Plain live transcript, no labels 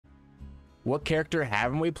What character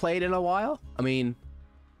haven't we played in a while? I mean,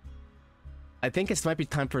 I think it might be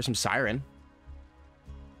time for some Siren.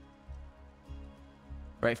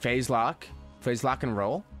 Right, phase lock and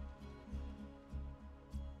roll.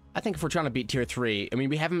 I think if we're trying to beat tier 3, I mean,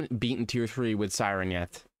 we haven't beaten tier 3 with Siren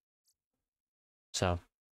yet. So,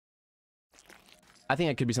 I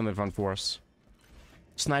think it could be something fun for us.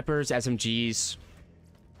 Snipers, SMGs.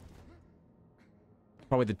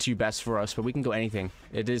 Probably the 2 best for us, but we can go anything.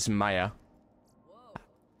 It is Maya.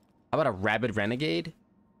 How about a Rabid Renegade?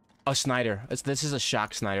 A Snider. This is a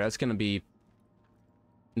Shock Snider. That's going to be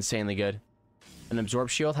insanely good. An Absorb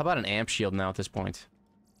Shield? How about an Amp Shield now at this point?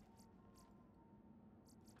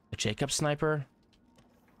 A Jacob Sniper?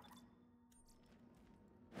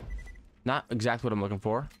 Not exactly what I'm looking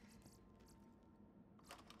for.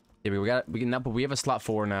 Here but we have a slot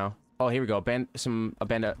 4 now. Oh, here we go.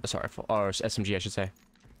 Sorry, or SMG, I should say. How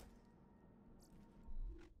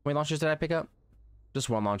many launchers did I pick up? Just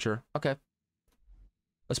 1 launcher. Okay.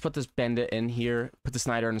 Let's put this bandit in here. Put the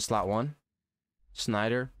Snider in slot 1.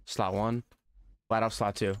 Snider, slot 1. Flat off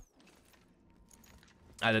slot 2.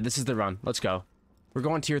 This is the run. Let's go. We're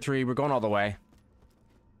going tier 3. We're going all the way.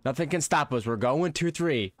 Nothing can stop us. We're going tier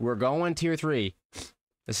 3. We're going tier 3.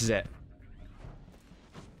 This is it.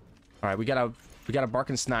 All right, we got a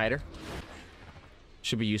Barking Snider.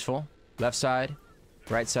 Should be useful. Left side,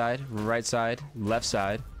 right side, left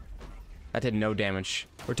side. That did no damage.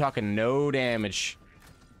 We're talking no damage.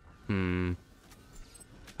 I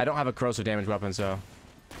don't have a corrosive damage weapon, so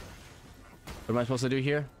what am I supposed to do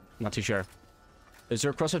here? Not too sure. Is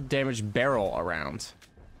there a corrosive damage barrel around?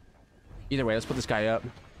 Either way, let's put this guy up.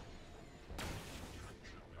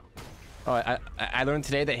 Oh, I learned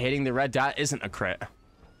today that hitting the red dot isn't a crit.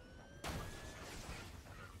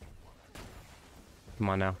 Come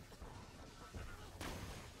on now.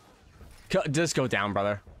 Just go down,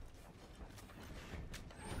 brother.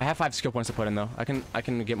 I have 5 skill points to put in though. I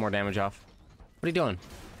can get more damage off. What are you doing?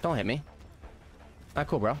 Don't hit me. Not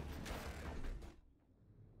cool, bro.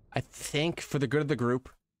 I think for the good of the group,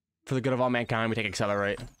 for the good of all mankind, we take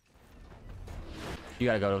Accelerate. You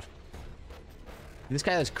gotta go. This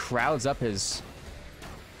guy just crowds up his...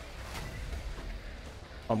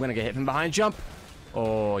 Oh, I'm gonna get hit from behind. Jump!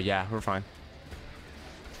 Oh, yeah, we're fine.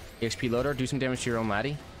 EXP loader, do some damage to your own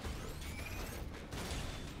laddie.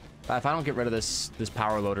 If I don't get rid of this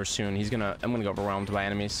power loader soon, I'm gonna go overwhelmed by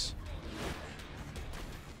enemies.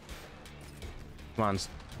 Come on,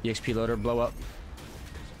 EXP loader, blow up.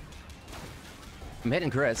 I'm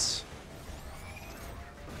hitting crits.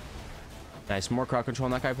 Nice, more crowd control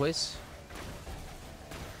on that guy, please.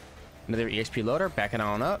 Another EXP loader, backing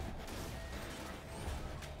on up.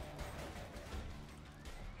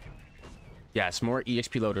 Yes, more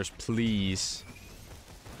EXP loaders, please.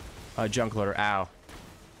 Junk loader, ow.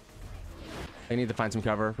 I need to find some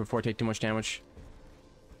cover before I take too much damage.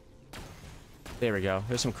 There we go.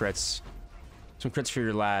 There's some crits. Some crits for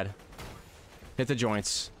your lad. Hit the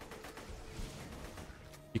joints.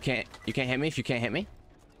 You can't hit me if you can't hit me.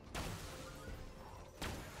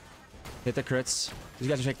 Hit the crits. These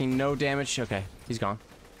guys are taking no damage. Okay, he's gone.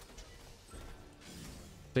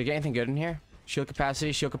 Did I get anything good in here? Shield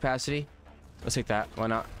capacity, shield capacity. Let's take that. Why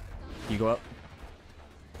not? You go up.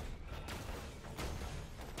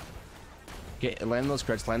 Land those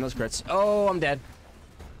crits, land those crits. Oh, I'm dead.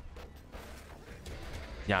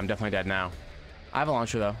 Yeah, I'm definitely dead now. I have a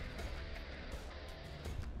launcher, though.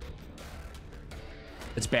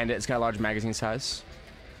 It's Bandit. It's got a large magazine size.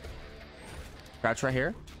 Crouch right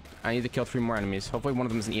here. I need to kill 3 more enemies. Hopefully one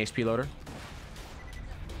of them is an EXP loader.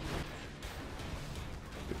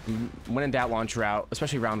 When in doubt, launcher out,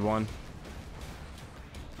 especially round 1.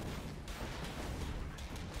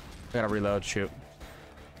 I gotta reload, shoot.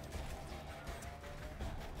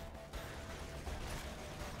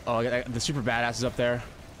 Oh, the super badass is up there.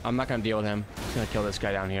 I'm not gonna deal with him. I'm just gonna kill this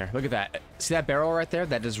guy down here. Look at that. See that barrel right there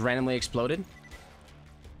that just randomly exploded?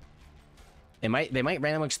 They might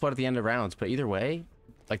randomly explode at the end of rounds, but either way,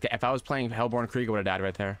 like if I was playing Hellborn Krieg, I would have died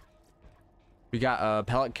right there. We got a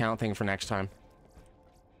pellet count thing for next time.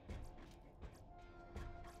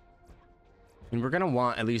 And we're gonna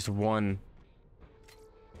want at least 1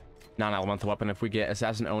 non-elemental weapon if we get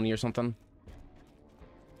Assassin Oni or something.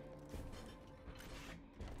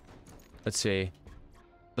 Let's see.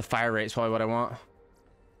 The fire rate is probably what I want.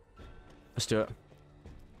 Let's do it.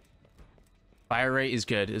 Fire rate is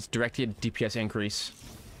good. It's directed DPS increase.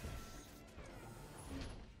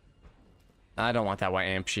 I don't want that white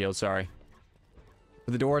amp shield, sorry.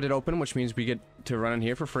 But the door did open, which means we get to run in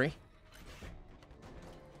here for free.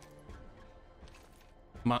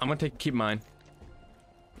 I'm gonna keep mine.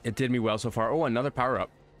 It did me well so far. Oh, another power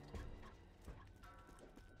up.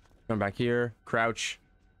 Come back here. Crouch.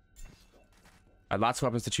 I have lots of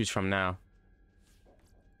weapons to choose from now.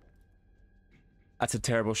 That's a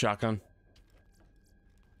terrible shotgun.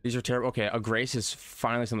 These are terrible. Okay, a grace is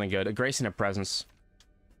finally something good. A grace and a presence.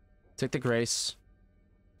 Take the grace.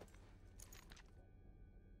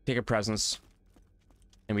 Take a presence.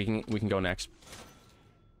 And we can go next.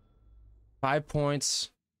 5 points.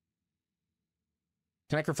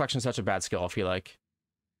 Connect reflection is such a bad skill, I feel like.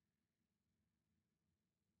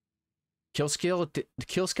 Kill skill, the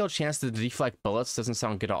kill skill chance to deflect bullets doesn't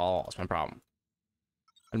sound good at all. That's my problem.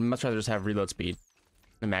 I'd much rather just have reload speed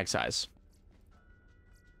and mag size.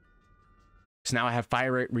 So now I have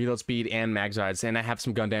fire rate, reload speed, and mag size, and I have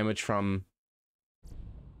some gun damage from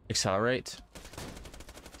accelerate.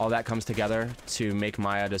 All that comes together to make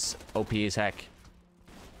Maya just OP as heck.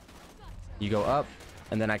 You go up,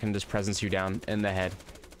 and then I can just presence you down in the head.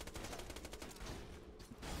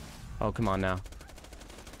 Oh, come on now.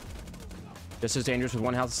 Just as dangerous with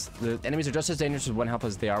 1 health. The enemies are just as dangerous with 1 health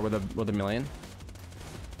as they are with a million.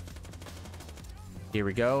 Here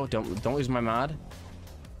we go. Don't lose my mod.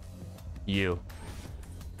 You.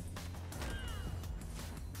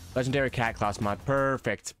 Legendary cat class mod.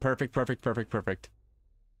 Perfect. Perfect, perfect, perfect, perfect.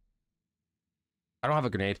 I don't have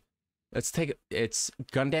a grenade. Let's take it. It's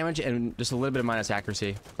gun damage and just a little bit of minus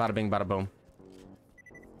accuracy. Bada bing, bada boom.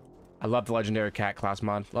 I love the legendary cat class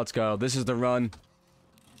mod. Let's go. This is the run.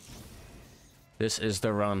 This is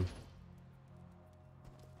the run.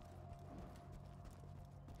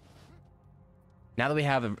 Now that we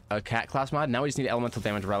have a cat class mod, now we just need elemental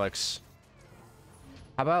damage relics.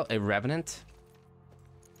 How about a revenant?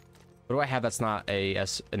 What do I have that's not an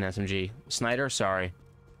SMG? Snyder? Sorry.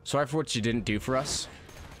 Sorry for what you didn't do for us.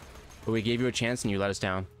 But we gave you a chance and you let us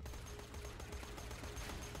down.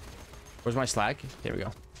 Where's my slag? There we go.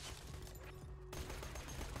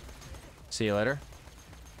 See you later.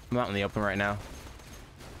 I'm out in the open right now.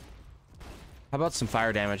 How about some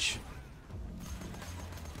fire damage?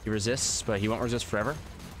 He resists, but he won't resist forever.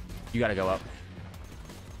 You gotta go up.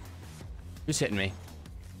 Who's hitting me?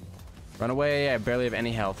 Run away, I barely have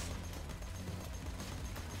any health.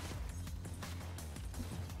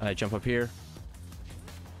 I jump up here.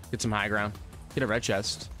 Get some high ground. Get a red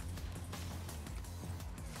chest.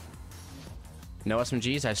 No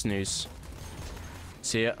SMGs, I snooze.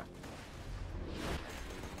 See ya.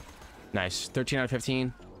 Nice. 13 out of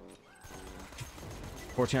 15.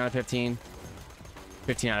 14 out of 15.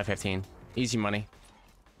 15 out of 15. Easy money.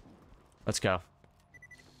 Let's go.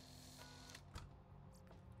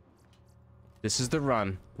 This is the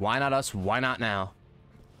run. Why not us? Why not now?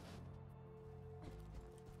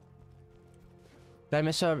 Did I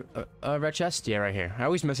miss a red chest? Yeah, right here. I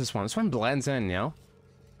always miss this one. This one blends in, you know?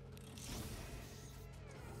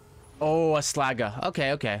 Oh, a slagga.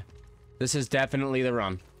 Okay, okay. This is definitely the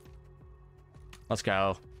run. Let's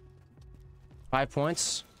go. 5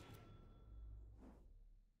 points.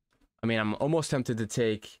 I mean, I'm almost tempted to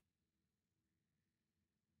take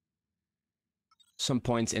some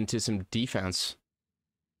points into some defense.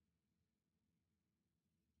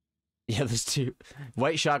 Yeah, there's two.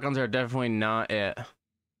 White shotguns are definitely not it.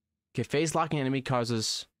 Okay, phase locking enemy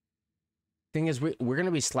causes... Thing is, we're going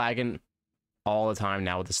to be slagging all the time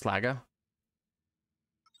now with the slagga.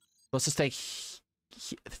 Let's just take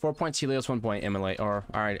 4 points Helios, 1 point Immolate. Or,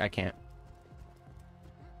 alright, I can't.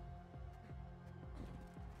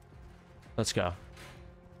 Let's go.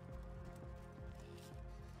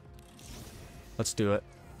 Let's do it.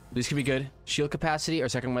 This could be good. Shield capacity or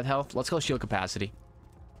second with health. Let's go shield capacity.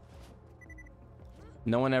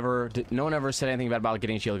 No one ever said anything bad about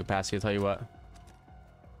getting shield capacity, I'll tell you what.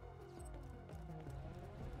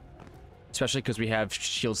 Especially because we have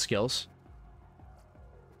shield skills.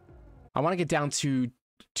 I want to get down to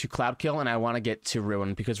Cloud Kill, and I want to get to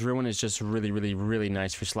Ruin, because Ruin is just really, really, really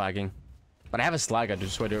nice for slagging. But I have a slag,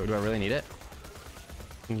 so do I really need it?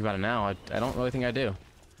 Thinking about it now, I don't really think I do.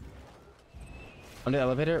 Under the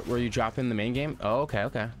elevator, where you drop in the main game? Oh, okay,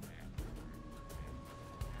 okay.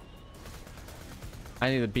 I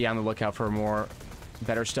need to be on the lookout for more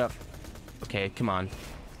better stuff. Okay, come on.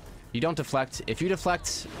 You don't deflect. If you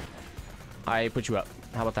deflect, I put you up.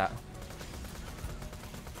 How about that?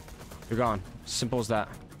 You're gone. Simple as that.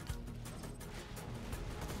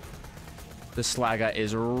 This slagga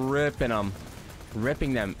is ripping them.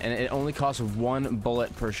 Ripping them. And it only costs 1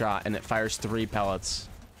 bullet per shot, and it fires 3 pellets.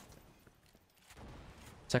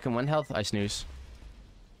 Second 1 health, I snooze.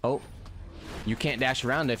 Oh. You can't dash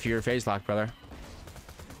around if you're phase locked, brother.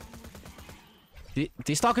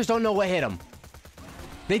 These stalkers don't know what hit them.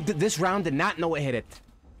 This round did not know what hit it.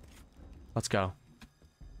 Let's go.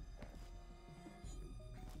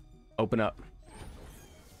 Open up.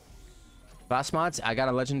 Class mods, I got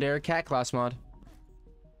a legendary cat class mod.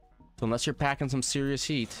 So unless you're packing some serious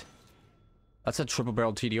heat. That's a triple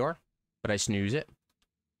barrel TDR, but I snooze it.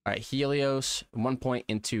 All right, Helios, 1 point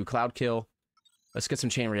into Cloud Kill. Let's get some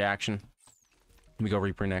chain reaction. Let me go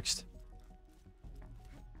Reaper next.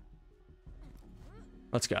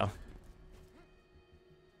 Let's go.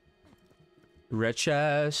 Red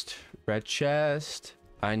chest, red chest.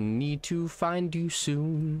 I need to find you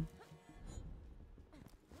soon.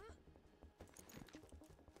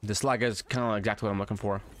 The slag is kind of exactly what I'm looking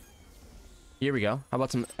for. Here we go. How about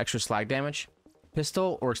some extra slag damage?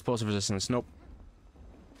 Pistol or explosive resistance? Nope.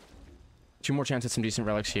 2 more chances at some decent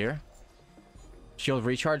relics here. Shield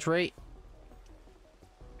recharge rate.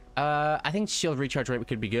 I think shield recharge rate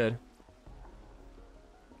could be good.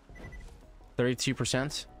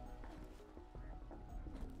 32%.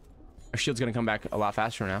 Our shield's gonna come back a lot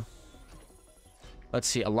faster now. Let's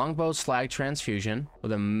see. A longbow slag transfusion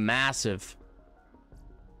with a massive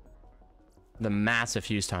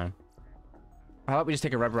fuse time. How about we just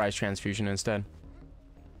take a rubberized transfusion instead?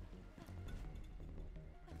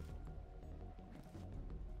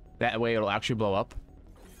 That way it'll actually blow up.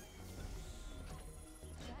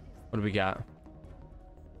 What do we got?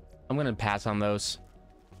 I'm gonna pass on those.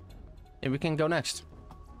 And we can go next.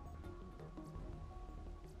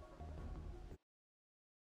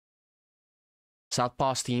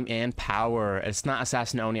 Southpaw, Steam, and Power. It's not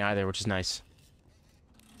Assassin Oni either, which is nice.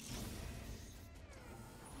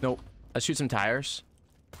 Nope. Let's shoot some tires.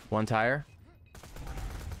 1 tire.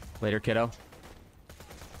 Later, kiddo.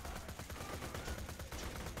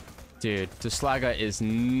 Dude, the Slaga is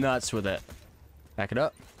nuts with it. Back it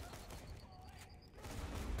up.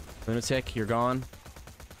 Lunatic, you're gone.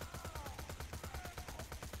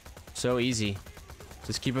 So easy.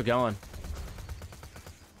 Just keep it going.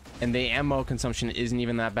 And the ammo consumption isn't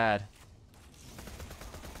even that bad.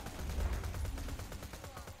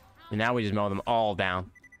 And now we just mow them all down.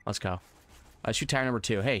 Let's go. Shoot tire number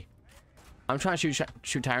 2. Hey, I'm trying to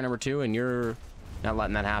shoot tire number 2, and you're not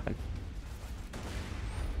letting that happen.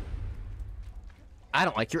 I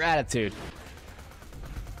don't like your attitude.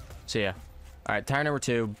 See ya. All right, tire number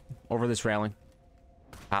 2 over this railing.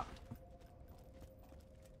 Pop.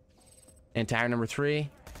 And tire number 3.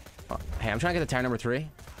 Oh, hey, I'm trying to get the tire number 3.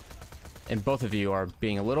 And both of you are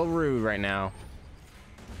being a little rude right now. All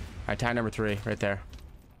right, tire number 3 right there.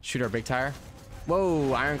 Shoot our big tire.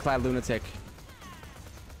 Whoa, ironclad lunatic.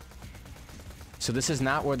 So this is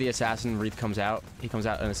not where the assassin wreath comes out. He comes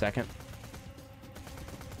out in a second.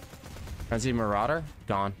 Frenzy marauder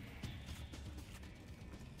gone.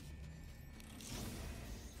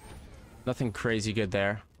 Nothing crazy good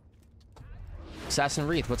there. Assassin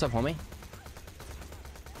wreath, what's up, homie?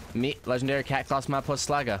 Meet legendary cat class mod plus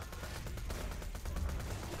Slaga.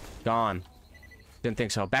 Gone. Didn't think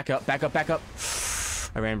so. Back up, back up, back up.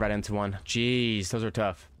 I ran right into one. Jeez, those are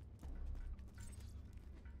tough.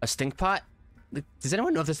 A stink pot? Does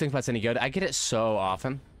anyone know if the stink pot's any good? I get it so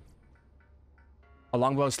often. A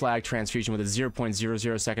longbow slag transfusion with a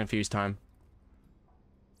 0.00 second fuse time.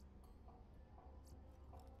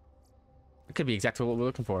 It could be exactly what we're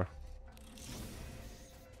looking for.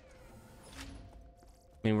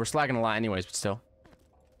 I mean, we're slagging a lot anyways, but still.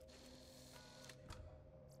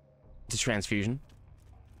 It's a transfusion.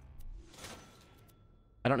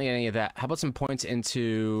 I don't need any of that. How about some points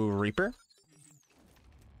into Reaper?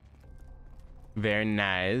 Very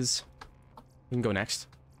nice. We can go next.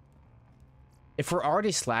 If we're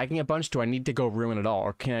already slagging a bunch, do I need to go ruin it all?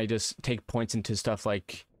 Or can I just take points into stuff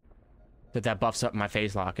like that buffs up my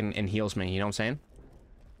phase lock and heals me? You know what I'm saying?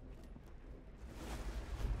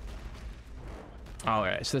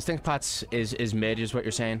 Alright, so the stink pots is mid, is what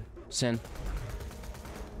you're saying, Sin?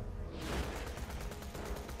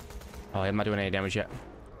 Oh, I'm not doing any damage yet.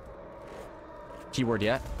 Keyword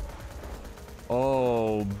yet.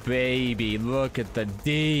 Oh, baby, look at the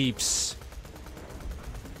deeps.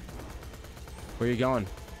 Where are you going?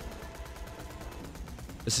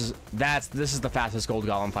 This is the fastest gold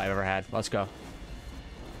golem fight I've ever had. Let's go.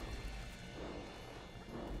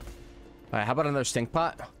 Alright, how about another stink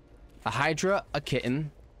pot? A Hydra, a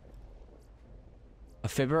Kitten, a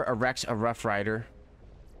Fibber, a Rex, a Rough Rider.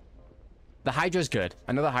 The Hydra's good.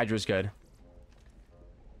 I know the Hydra's good.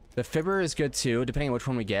 The Fibber is good too, depending on which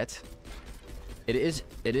one we get. It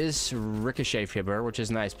is Ricochet Fibber, which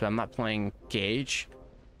is nice, but I'm not playing Gauge.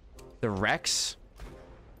 The Rex.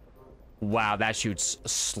 Wow, that shoots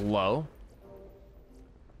slow.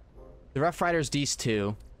 The Rough Rider's Dece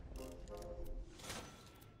too.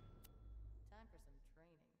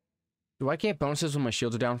 Do I get bonuses when my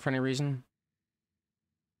shields are down for any reason?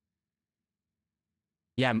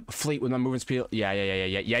 Yeah, fleet with my movement speed. Yeah.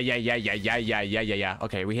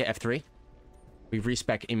 Okay, we hit F3. We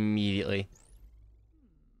respec immediately.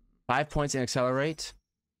 5 points in accelerate.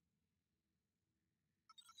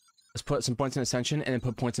 Let's put some points in ascension and then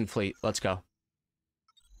put points in fleet. Let's go.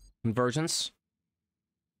 Convergence.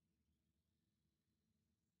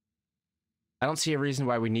 I don't see a reason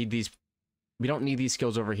why we need these. We don't need these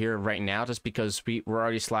skills over here right now, just because we're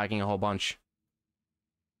already slagging a whole bunch.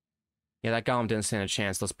 Yeah, that golem didn't stand a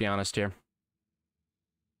chance, let's be honest here.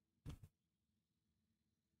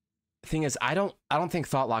 The thing is, I don't think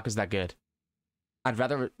Thought Lock is that good. I'd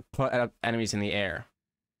rather put enemies in the air.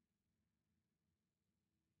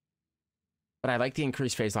 But I like the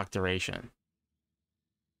increased phase lock duration.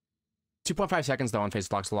 2.5 seconds though on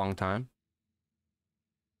phase lock's a long time.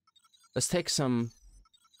 Let's take some...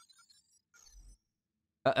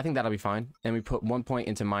 I think that'll be fine. And we put 1 point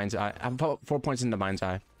into Mind's Eye. I put 4 points into Mind's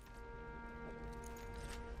Eye.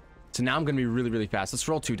 So now I'm going to be really, really fast. Let's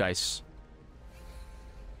roll 2 dice.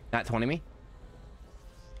 Not 20 me.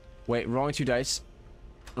 Wait, rolling 2 dice.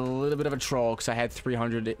 A little bit of a troll because I had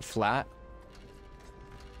 300 flat.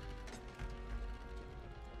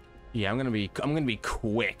 Yeah, I'm gonna be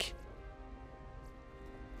quick.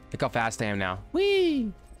 Look how fast I am now.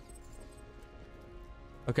 Whee!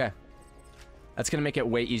 Okay. That's gonna make it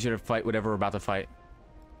way easier to fight whatever we're about to fight.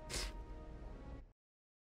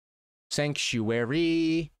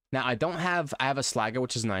 Sanctuary. Now I have a Slagger,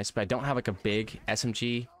 which is nice, but I don't have like a big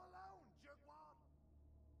SMG.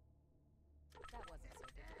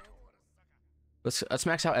 Let's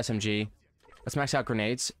max out SMG. Let's max out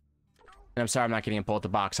grenades. And I'm sorry I'm not getting a pull at the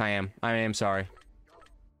box. I am sorry.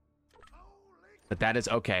 But that is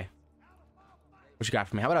okay. What you got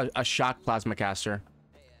for me? How about a shock plasma caster?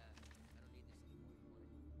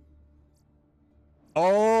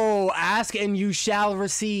 Oh, ask and you shall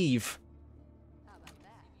receive.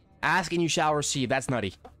 Ask and you shall receive. That's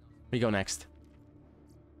nutty. Where you go next?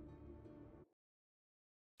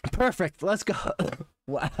 Perfect. Let's go.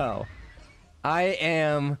 Wow.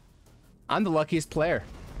 I'm the luckiest player.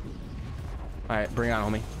 Alright, bring it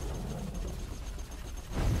on, homie.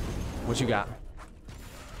 What you got?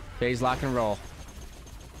 Phase lock and roll.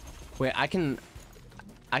 Wait,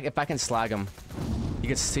 if I can slag him,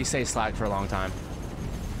 he stays slagged for a long time.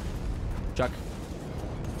 Chuck.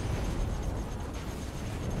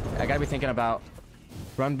 I gotta be thinking about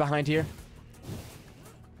run behind here.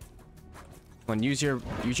 Come on, use your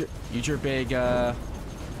big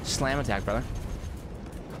slam attack, brother.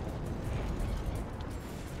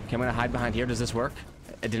 Okay, I'm gonna hide behind here. Does this work?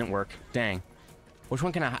 It didn't work. Dang. Which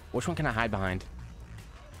one can I hide behind?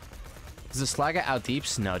 Does the Slagger out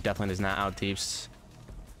deeps? No, it definitely does not out deeps.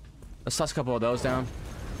 Let's toss a couple of those down.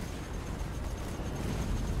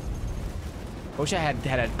 I wish I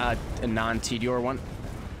had a non-Tedior one.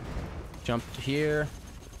 Jump here.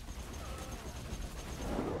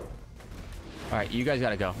 Alright, you guys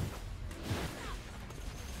gotta go.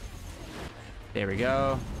 There we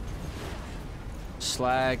go.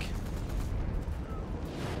 Slag.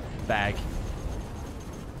 Bag.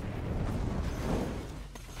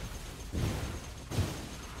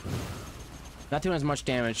 Not doing as much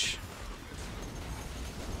damage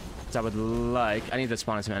as I would like. I need to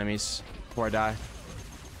spawn in some enemies before I die.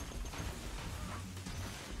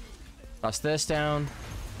 Toss this down.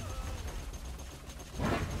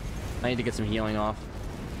 I need to get some healing off.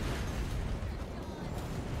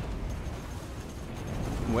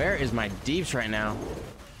 Where is my deeps right now?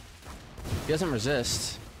 He doesn't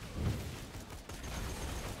resist.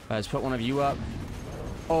 Let's put one of you up.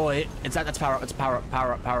 Oh, that's power up. It's power up.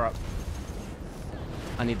 Power up. Power up.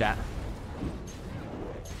 I need that.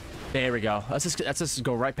 There we go. Let's just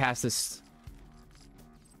go right past this.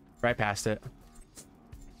 Right past it.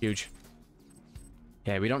 Huge.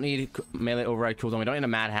 Okay, we don't need melee override cooldown. We don't need a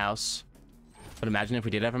madhouse. But imagine if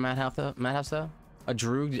we did have a madhouse though. A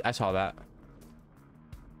droog. I saw that.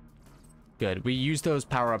 Good. We use those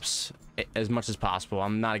power-ups as much as possible.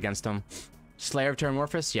 I'm not against them. Slayer of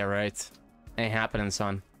Terramorphous? Yeah, right. Ain't happening,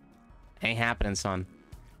 son. Ain't happening, son.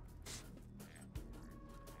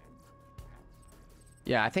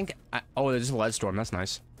 Yeah, I think... oh, there's a lead storm. That's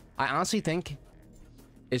nice. I honestly think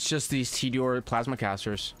it's just these Tedior plasma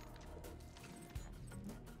casters.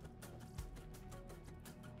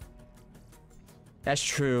 That's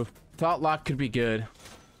true. Thought Lock could be good.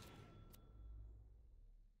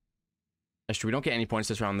 That's true. We don't get any points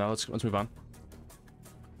this round, though. Let's move on.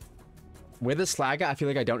 With the Slagga, I feel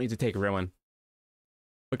like I don't need to take Ruin.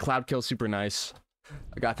 But Cloud Kill's super nice.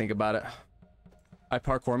 I gotta think about it. I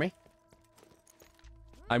parkour me.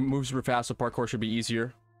 I move super fast, so parkour should be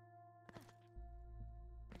easier.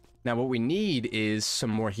 Now what we need is some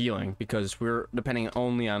more healing because we're depending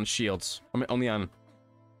only on shields. I mean, only on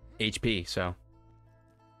HP, so.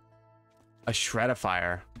 A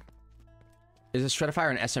Shredifier. Is a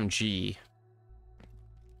Shredifier an SMG?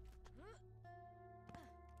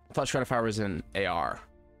 I thought Shredifier was an AR.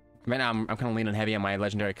 Right now I'm kind of leaning heavy on my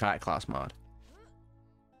legendary Cat class mod.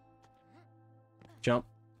 Jump.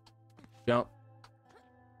 Jump.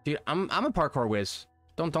 Dude, I'm a parkour whiz.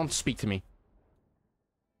 Don't speak to me.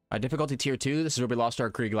 Difficulty tier 2. This is where we lost our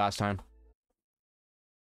Krieg last time.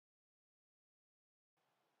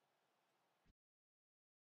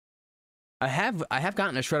 I have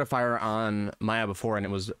gotten a Shredifier on Maya before and it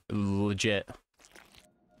was legit.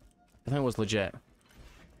 I think it was legit.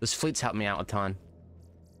 This fleet's helped me out a ton.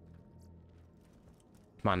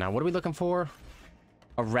 Come on now, what are we looking for?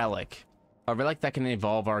 A relic. A relic that can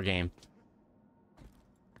evolve our game.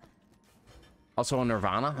 Also a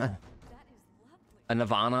Nirvana. A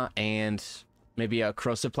Nirvana and maybe a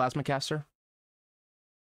corrosive plasma caster.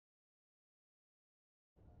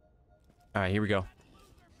 Alright, here we go.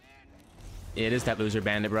 It is that loser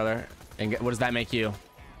bandit, brother. And what does that make you?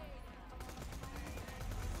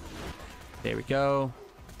 There we go.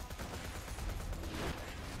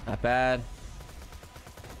 Not bad.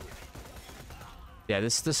 Yeah,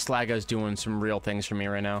 this Slaga is doing some real things for me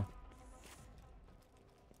right now.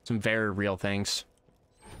 Some very real things.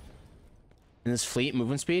 And this fleet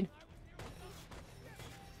movement speed.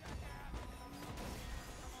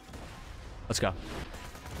 Let's go.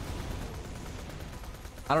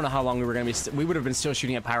 I don't know how long we were gonna be. We would have been still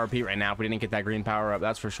shooting at Pyro Pete right now if we didn't get that green power up.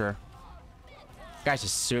 That's for sure. Guy's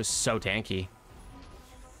just so tanky.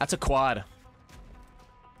 That's a quad.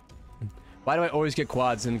 Why do I always get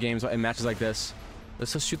quads in games in matches like this?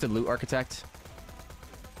 Let's just shoot the loot architect.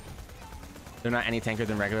 They're not any tankier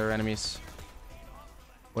than regular enemies.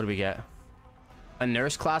 What do we get? A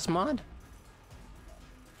nurse class mod?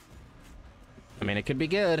 I mean, it could be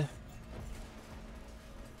good.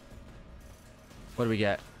 What do we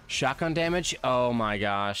get? Shotgun damage? Oh my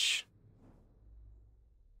gosh.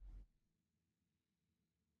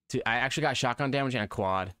 Dude, I actually got shotgun damage and a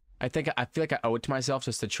quad. I feel like I owe it to myself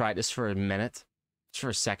just to try this for a minute. Just for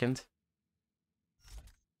a second.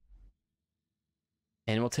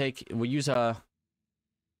 And we'll use a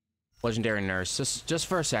legendary nurse just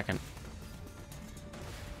for a second.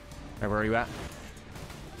 All right, where are you at?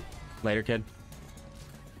 Later, kid.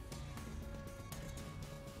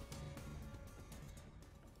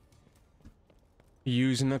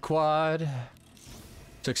 Using the quad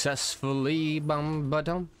successfully. Bum ba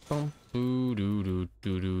dum bum. Doo doo doo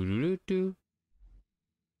doo doo doo doo.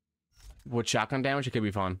 With shotgun damage, it could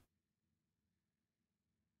be fun.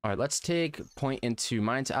 All right, let's take point into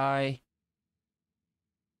Mind's Eye.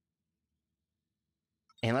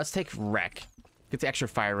 And let's take Wreck. Get the extra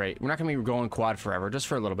fire rate. We're not going to be going quad forever, just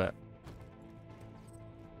for a little bit.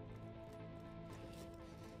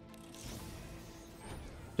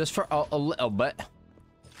 Just for a little bit.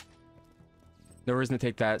 No reason to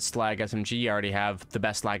take that Slag SMG. You already have the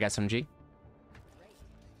best Slag SMG.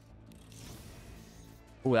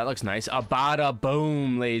 Ooh, that looks nice. A bada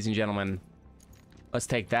boom, ladies and gentlemen. Let's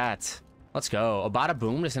take that. Let's go. A bada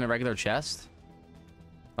boom just in a regular chest.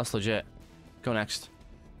 That's legit. Go next.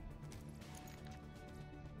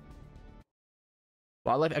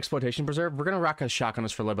 Wildlife Exploitation Preserve. We're gonna rock a shotgun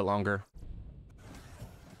this for a little bit longer.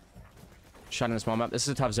 Shot in a small map. This is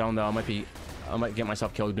a tough zone though. I might get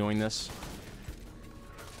myself killed doing this.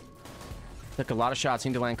 Took a lot of shots.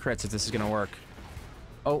 Need to land crits if this is gonna work.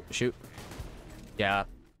 Oh shoot. Yeah.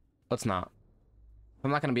 Let's not. If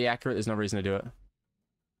I'm not gonna be accurate, there's no reason to do it.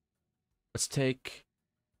 Let's take.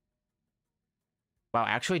 Wow,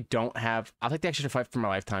 I actually don't have. I'll take the extra fight for my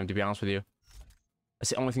lifetime, to be honest with you.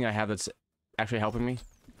 That's the only thing I have that's actually helping me.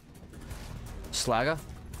 Slagga.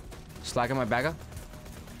 Slagga my bagga.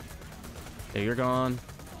 Yeah, you're gone.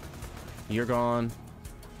 You're gone.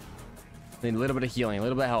 Need a little bit of healing, a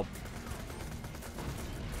little bit of help.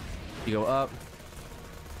 You go up.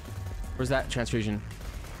 Where's that transfusion?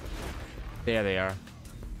 There they are.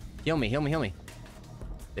 Heal me, heal me, heal me.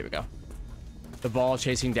 There we go. The ball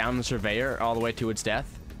chasing down the surveyor all the way to its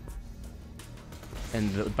death.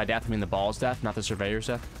 And by death, I mean the ball's death, not the surveyor's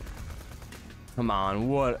death. Come on,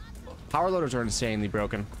 what? Power loaders are insanely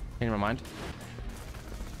broken. Never mind.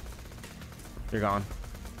 You're gone.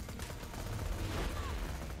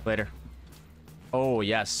 Later. Oh,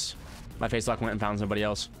 yes. My face lock went and found somebody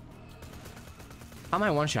else. How am I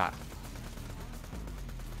one shot?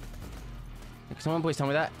 Can someone please tell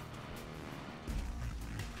me that?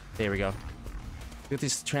 There we go. Get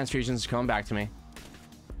these transfusions coming back to me.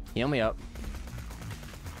 Heal me up.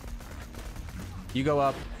 You go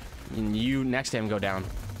up. And you next to him go down.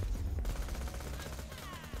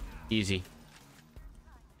 Easy.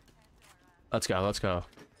 Let's go, let's go.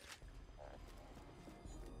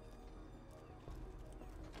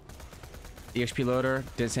 EXP loader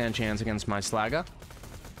did stand a chance against my Slagga.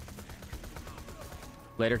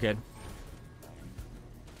 Later, kid.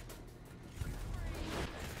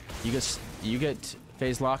 You get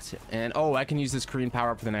phase locked, and oh, I can use this Korean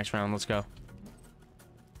power up for the next round. Let's go.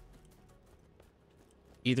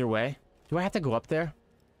 Either way, do I have to go up there?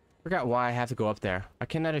 Forgot why I have to go up there. I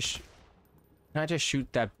cannot just. Can I just shoot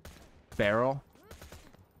that barrel?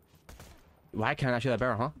 Why can't I shoot that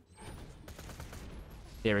barrel, huh?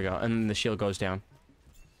 There we go, and then the shield goes down.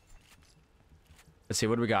 Let's see,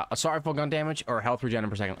 what do we got? Assault rifle gun damage or health regen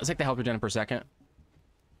per second? Let's take the health regen per second.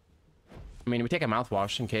 I mean, we take a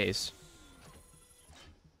mouthwash in case.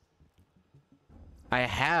 I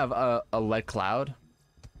have a lead cloud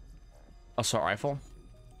assault rifle.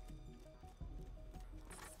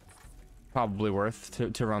 Probably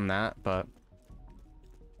worth to run that, but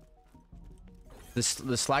the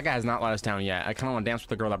Slagga has not let us down yet. I kind of want to dance with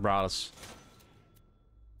the girl that brought us.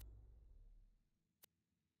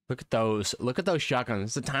 Look at those. Look at those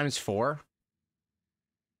shotguns. It's a ×4.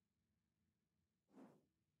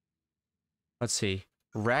 Let's see.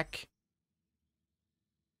 Wreck.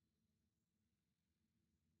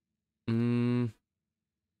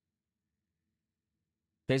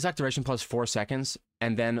 Phase lock duration plus 4 seconds,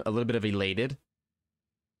 and then a little bit of elated.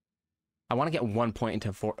 I want to get 1 point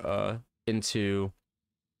into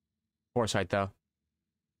foresight though,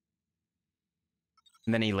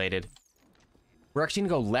 and then elated. We're actually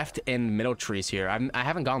gonna go left and middle trees here. I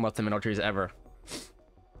haven't gone left and middle trees ever.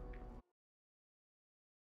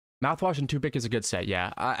 Mouthwash and toothpick is a good set,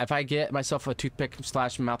 yeah. If I get myself a toothpick /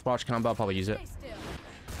 mouthwash combo, I'll probably use it.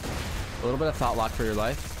 A little bit of thought lock for your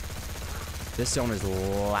life. This zone is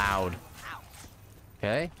loud.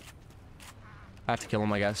 Okay. I have to kill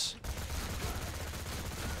him, I guess.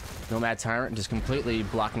 Nomad Tyrant just completely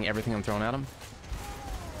blocking everything I'm throwing at him.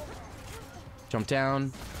 Jump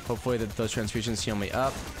down. Hopefully those transfusions heal me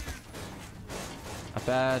up. Not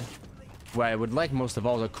bad. What I would like most of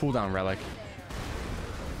all is a cooldown relic.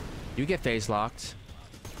 You get phase locked.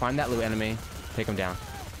 Find that loot enemy. Take him down.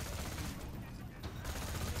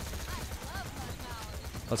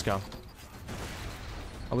 Let's go.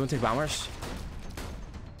 A lunatic bombers.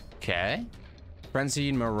 Okay.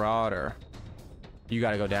 Frenzied Marauder. You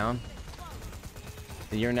gotta go down.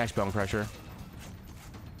 Then you're next, Bone Crusher.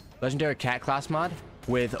 Legendary Cat class mod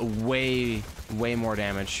with way more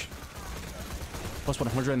damage. Plus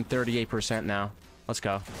 138% now. Let's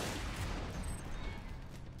go.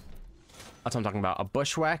 That's what I'm talking about. A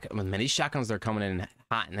bushwhack with many shotguns. They're coming in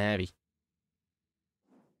hot and heavy.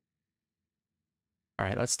 All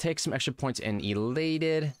right, let's take some extra points in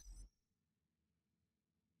elated.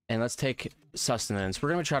 And let's take sustenance. We're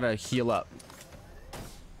gonna try to heal up.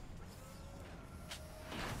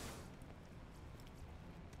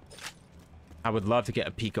 I would love to get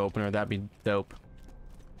a peak opener. That'd be dope.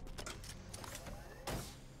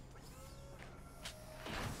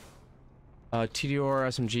 TDR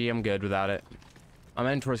SMG, I'm good without it. My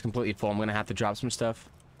inventory's completely full. I'm gonna have to drop some stuff.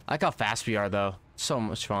 I like how fast we are, though. So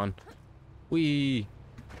much fun. I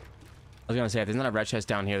was gonna say, if there's not a red chest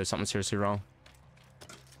down here, there's something seriously wrong.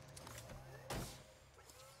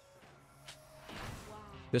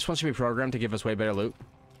 This one should be programmed to give us way better loot.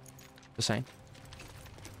 Just saying.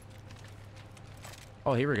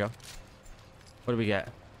 Oh, here we go. What do we get?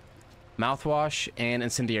 Mouthwash and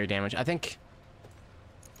incendiary damage. I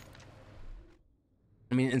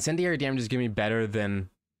mean, incendiary damage is gonna be better than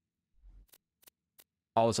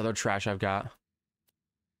all this other trash I've got.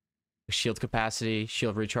 Shield capacity,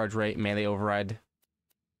 shield recharge rate, melee override.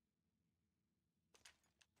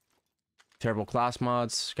 Terrible class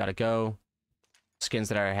mods, gotta go. Skins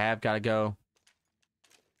that I have, gotta go.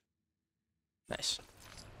 Nice.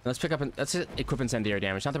 Let's pick up, let's equip incendiary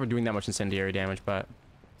damage. Not that we're doing that much incendiary damage, but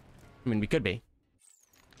I mean, we could be.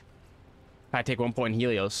 I take 1 point in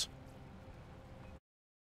Helios.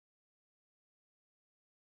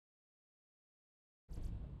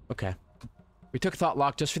 Okay. We took Thought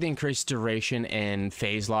Lock just for the increased duration and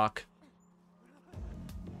phase lock.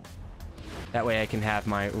 That way I can have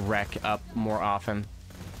my wreck up more often.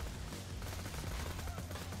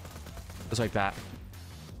 Just like that.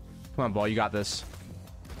 Come on, ball, you got this.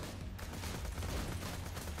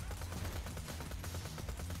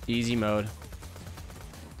 Easy mode.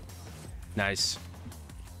 Nice.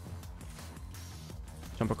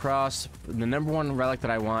 Jump across. The number one relic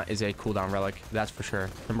that I want is a cooldown relic. That's for sure.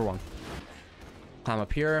 Number one. Climb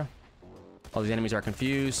up here. All these enemies are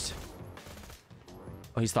confused.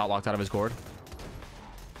 Oh, he's thought locked out of his gourd.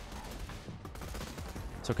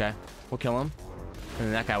 It's okay. We'll kill him. And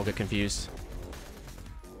then that guy will get confused.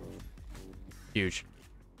 Huge.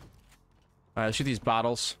 Alright, let's shoot these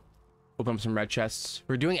bottles. Open up some red chests.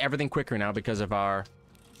 We're doing everything quicker now because of our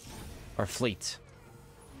fleet.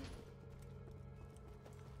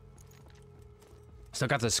 Still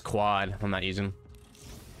got this quad I'm not using.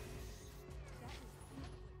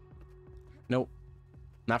 Nope.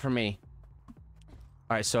 Not for me.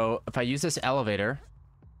 Alright, so if I use this elevator,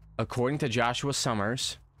 according to Joshua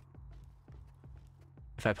Summers,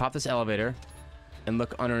 if I pop this elevator and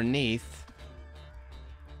look underneath...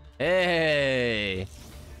 Hey!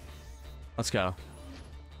 Let's go.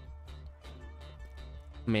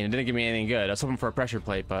 I mean, it didn't give me anything good. I was hoping for a pressure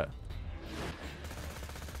plate, but...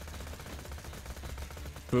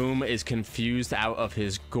 Boom is confused out of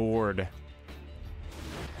his gourd.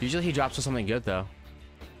 Usually he drops with something good, though.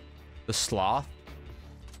 The sloth.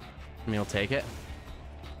 I mean, he'll take it.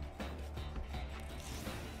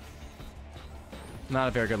 Not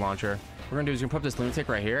a very good launcher. What we're gonna do is we're gonna put up this lunatic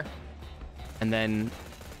right here. And then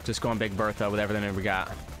just go on Big Bertha with everything we got.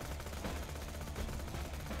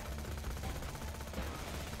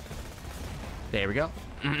 There we go.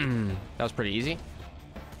 That was pretty easy.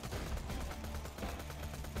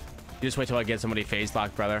 You just wait till I get somebody phase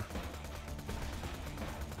locked, brother.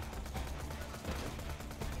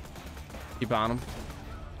 Keep on him.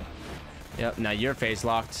 Yep, now you're phase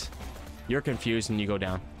locked. You're confused and you go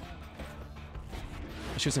down.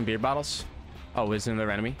 Let's shoot some beer bottles. Oh, is another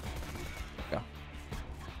enemy? Go.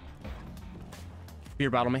 Beer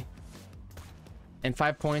bottle me. And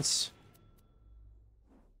 5 points.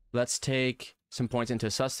 Let's take some points into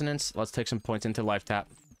sustenance. Let's take some points into life tap.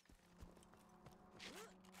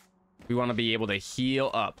 We want to be able to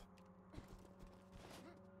heal up.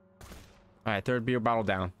 All right, third beer bottle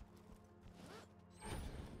down.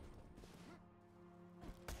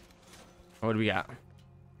 What do we got?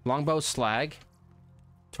 Longbow, slag,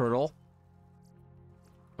 turtle.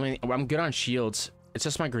 I mean, I'm good on shields. It's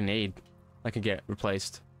just my grenade that can get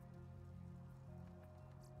replaced.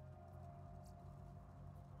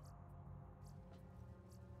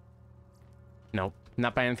 Nope,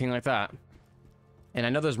 not by anything like that. And I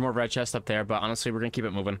know there's more red chests up there, but honestly, we're gonna keep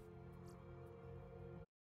it moving.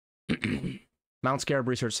 Mount Scarab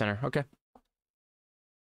Research Center. Okay.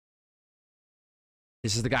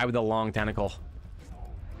 This is the guy with the long tentacle.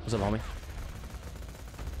 What's up, homie?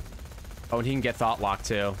 Oh, and he can get thought locked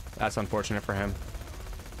too. That's unfortunate for him.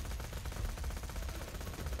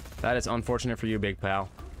 That is unfortunate for you, big pal.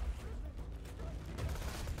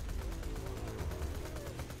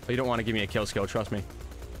 But you don't want to give me a kill skill, trust me.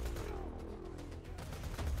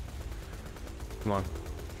 Come on.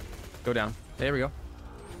 Go down. There we go. A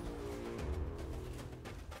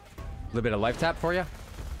little bit of life tap for you.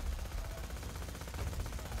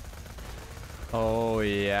 Oh,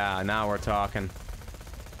 yeah. Now we're talking.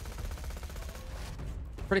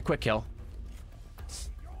 Pretty quick kill.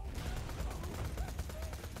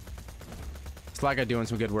 Slaga doing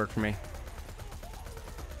some good work for me.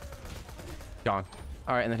 Gone.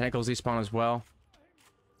 Alright, and the tentacles despawn as well.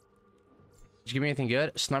 Did you give me anything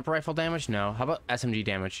good? Sniper rifle damage? No. How about SMG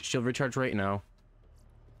damage? Shield recharge rate? No.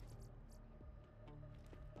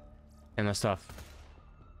 And the stuff.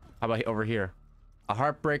 How about over here? A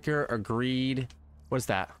heartbreaker, agreed. What is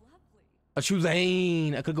that? A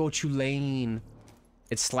Tulane! I could go Tulane.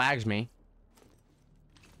 It slags me.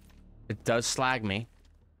 It does slag me.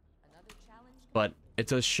 But it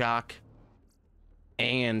does shock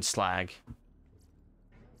and slag.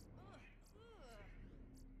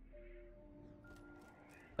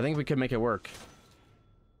 I think we could make it work.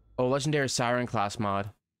 Oh, legendary siren class mod.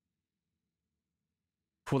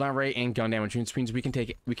 Cooldown rate and gun damage, which means we can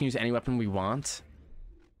use any weapon we want.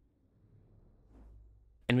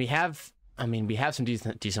 And we have, I mean, we have some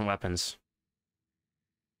decent weapons.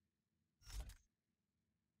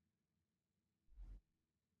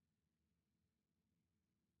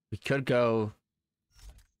 We could go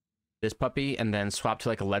this puppy and then swap to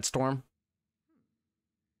like a lead storm.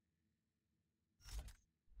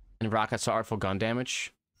 And rockets to artful gun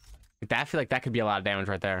damage. I feel like that could be a lot of damage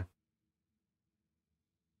right there.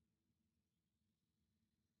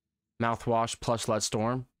 Mouthwash plus lead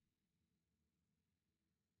storm.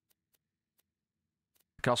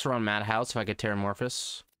 I could also run Madhouse if I get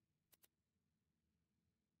Terramorphous.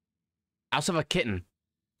 I also have a kitten.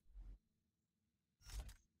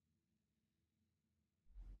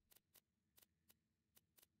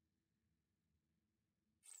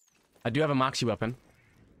 I do have a Moxie weapon.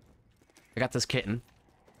 I got this kitten.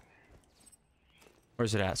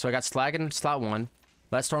 Where's it at? So I got Slag in slot 1.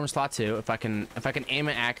 Let storm slot 2. If I can aim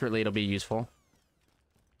it accurately, it'll be useful.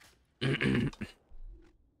 And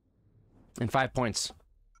 5 points.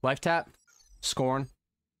 Life tap. Scorn.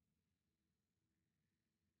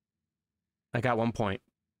 I got 1 point.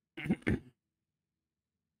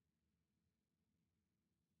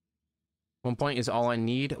 1 point is all I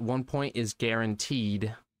need. 1 point is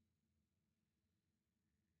guaranteed.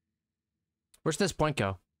 Where's this point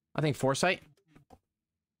go? I think foresight.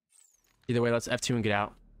 Either way, let's F2 and get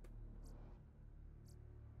out.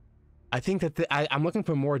 I think that I'm looking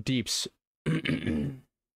for more deeps. Put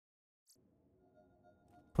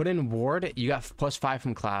in ward. You got +5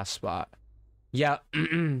 from class spot. Yeah.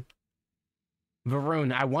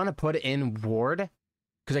 Varun, I want to put in ward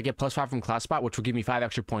because I get +5 from class spot, which will give me 5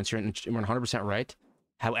 extra points here, and we're 100% right.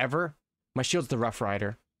 However, my shield's the Rough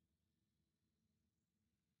Rider,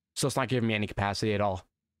 so it's not giving me any capacity at all.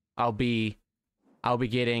 I'll be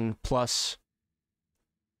getting plus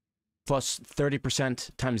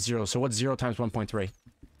 30% times 0. So what's 0 times 1.3?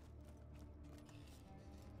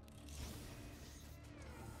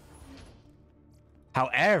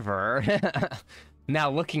 However, now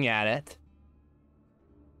looking at it,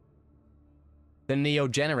 the Neo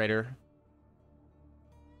generator.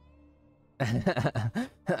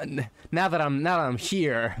 now that I'm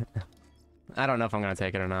here, I don't know if I'm gonna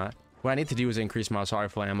take it or not. What I need to do is increase my assault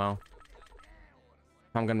rifle ammo.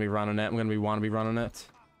 I'm gonna be running it. Want to be running it.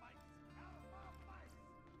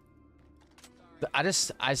 I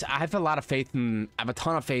have a lot of faith in. I have a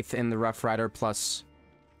ton of faith in the Rough Rider plus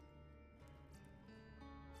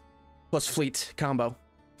fleet combo.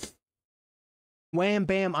 Wham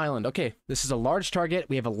Bam Island. Okay, this is a large target.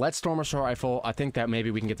 We have a Let Storm assault rifle. I think that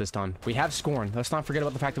maybe we can get this done. We have Scorn. Let's not forget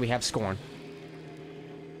about the fact that we have Scorn.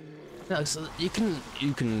 No, so you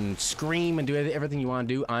can scream and do everything you want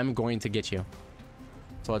to do. I'm going to get you.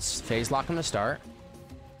 So let's phase lock him to start.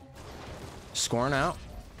 Scorn out.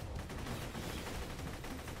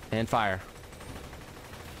 And fire.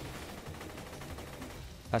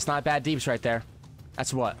 That's not bad deeps right there.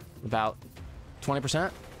 That's what? About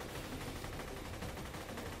 20%?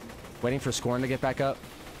 Waiting for Scorn to get back up.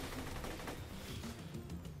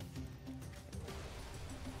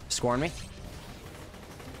 Scorn me?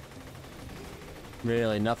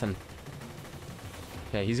 Really, nothing.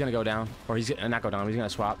 Okay, he's gonna go down. Or he's gonna not go down, he's gonna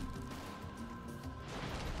swap.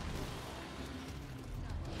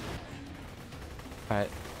 Alright,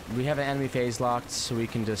 we have an enemy phase locked, so we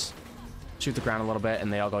can just shoot the ground a little bit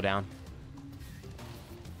and they all go down.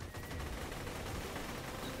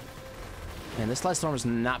 And this Light Storm is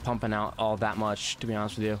not pumping out all that much, to be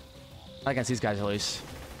honest with you. Not against these guys, at least.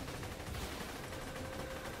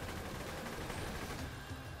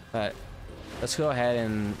 But let's go ahead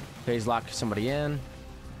and phase lock somebody in.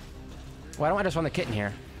 Why don't I just run the kit in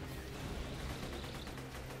here?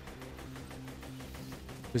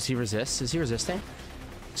 Does he resist? Is he resisting?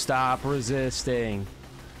 Stop resisting.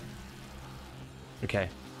 Okay.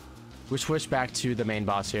 We switch back to the main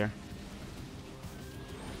boss here.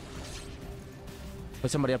 Put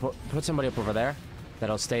somebody up over there.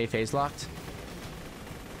 That'll stay phase locked.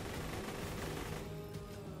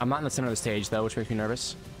 I'm not in the center of the stage though, which makes me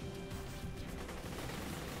nervous.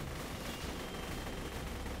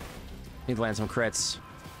 Need to land some crits.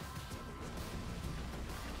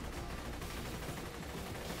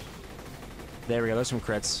 There we go, there's some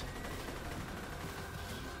crits.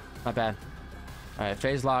 Not bad. Alright,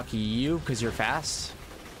 phase lock you because you're fast.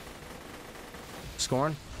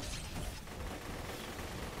 Scorn.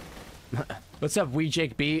 What's up, Wee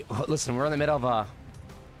Jake B? Listen, we're in the middle of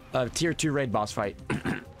a tier 2 raid boss fight.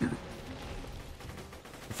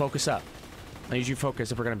 Focus up. I need you to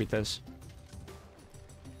focus if we're gonna beat this.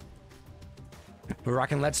 We're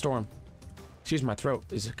rocking Let Storm. Excuse my throat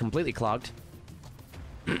is completely clogged.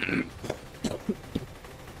 Okay.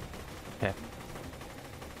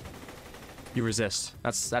 You resist.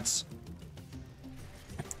 That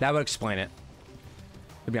would explain it.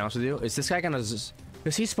 To be honest with you, is this guy gonna?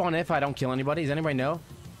 Does he spawn in if I don't kill anybody? Does anybody know?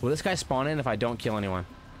 Will this guy spawn in if I don't kill anyone?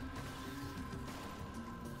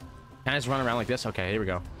 Can I just run around like this? Okay, here we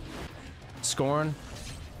go. Scorn,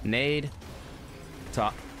 nade,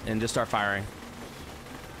 top, and just start firing.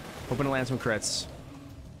 Hoping to land some crits.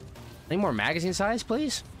 Any more magazine size,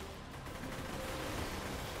 please?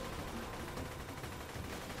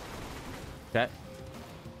 Okay.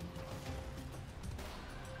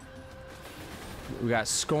 We got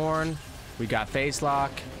Scorn. We got phase lock.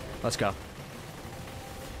 Let's go.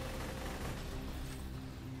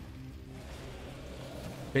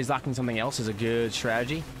 Phase locking something else is a good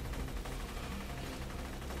strategy.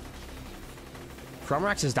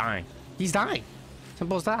 Cromrax is dying. He's dying.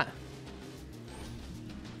 Simple as that.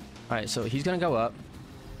 All right, so he's gonna go up.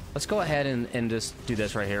 Let's go ahead and just do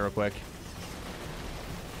this right here real quick.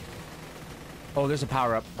 Oh, there's a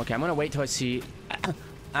power up. Okay, I'm gonna wait till I see.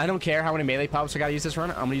 I don't care how many melee power-ups I gotta use this run.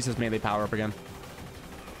 I'm gonna use this melee power up again.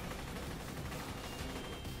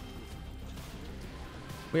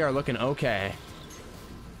 We are looking okay.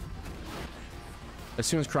 As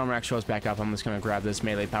soon as Cromrack shows back up, I'm just gonna grab this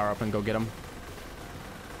melee power up and go get him.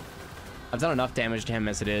 I've done enough damage to him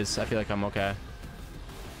as it is. I feel like I'm okay.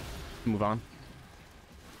 Move on.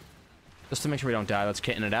 Just to make sure we don't die, let's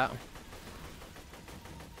kitten it out.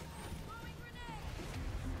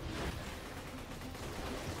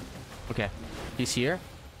 Okay, he's here.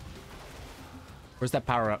 Where's that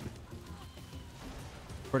power up?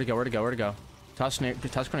 Where'd it go? Where'd it go? Where'd it go? Toss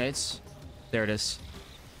grenades. There it is.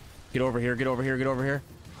 Get over here. Get over here. Get over here.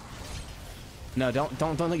 No,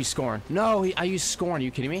 don't let you scorn. No, I used scorn. Are you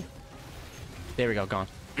kidding me? There we go. Gone.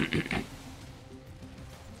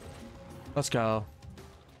 Let's go.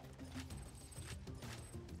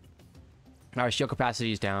 All right, shield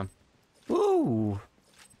capacity is down. Woo!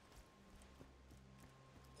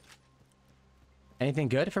 Anything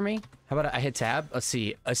good for me? How about I hit tab? Let's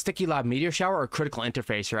see. A sticky lob meteor shower or critical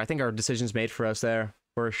interfacer? I think our decision's made for us there,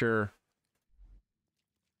 for sure.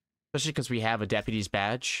 Especially because we have a deputy's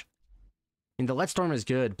badge. I mean, the Let Storm is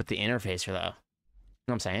good, but the interfacer, though. You know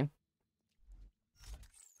what I'm saying?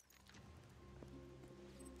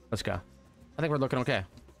 Let's go. I think we're looking okay.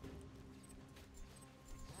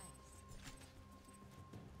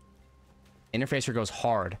 Interfacer goes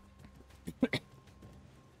hard.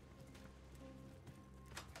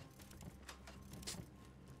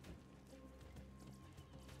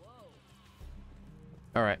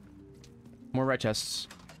 All right. More right chests.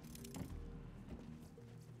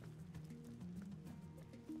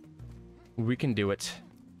 We can do it.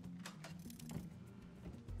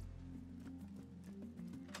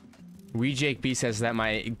 Jake B says that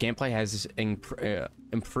my gameplay has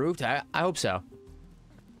improved. I hope so.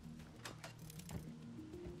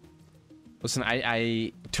 Listen,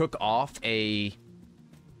 I took off a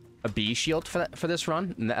B shield for this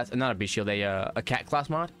run. Not a B shield, a cat class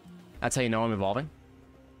mod. That's how you know I'm evolving.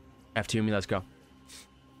 F2 me, let's go.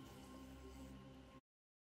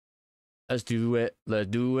 Let's do it. Let's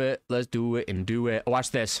do it. Let's do it and do it.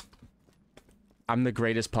 Watch this. I'm the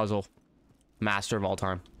greatest puzzle master of all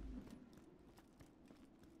time.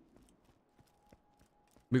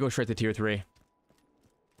 We go straight to tier 3.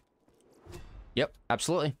 Yep,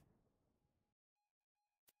 absolutely.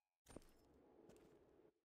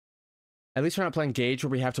 At least we're not playing Gauge where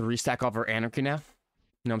we have to restack all of our anarchy now.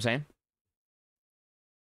 You know what I'm saying?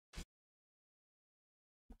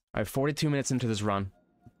 I have 42 minutes into this run.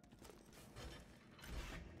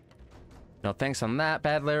 No thanks on that,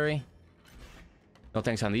 Bad Larry. No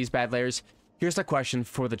thanks on these Bad Larrys. Here's the question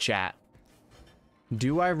for the chat.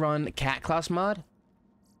 Do I run Cat Class mod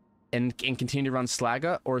and continue to run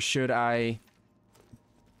Slagga, or should I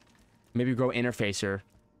maybe go Interfacer?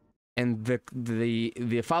 And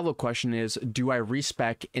the follow-up question is, do I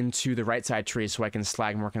respec into the right side tree so I can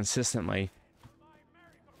slag more consistently?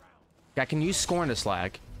 I can use Scorn to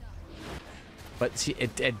slag. But see,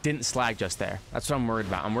 it didn't slag just there. That's what I'm worried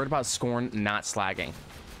about. I'm worried about Scorn not slagging.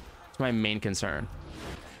 That's my main concern.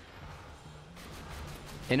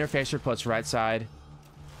 Interfacer plus right side.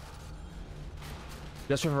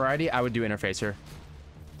 Just for variety, I would do Interfacer.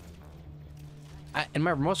 In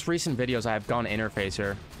my most recent videos, I have gone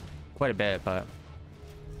Interfacer quite a bit, but...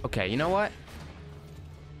 Okay, you know what?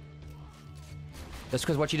 Just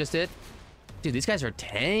because what you just did? Dude, these guys are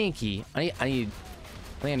tanky. I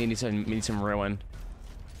think I need some ruin.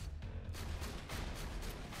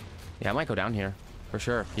 Yeah, I might go down here. For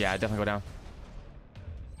sure. Yeah, I definitely go down.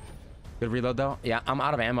 Good reload, though. Yeah, I'm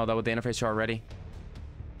out of ammo, though, with the interfacer already.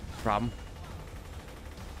 Problem.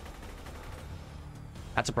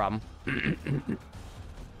 That's a problem.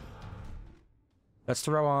 Let's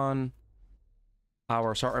throw on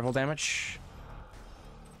our assault rifle damage.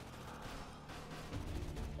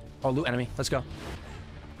 Oh, loot enemy. Let's go.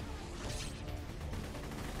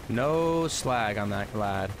 No slag on that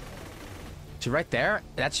glad. So right there,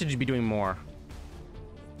 that should be doing more.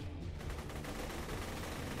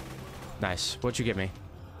 Nice. What'd you give me?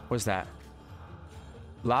 What's that?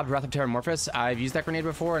 Lobbed Wrath of Terramorphous. I've used that grenade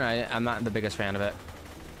before, and I'm not the biggest fan of it.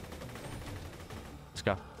 Let's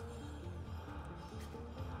go.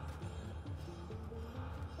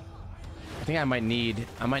 I think I might need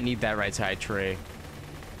that right side tree.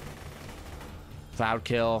 Cloud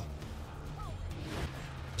kill.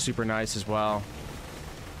 Super nice as well.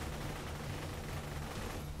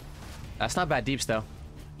 That's not bad deeps though.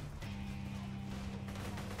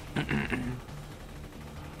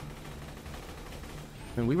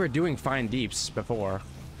 I mean, we were doing fine deeps before.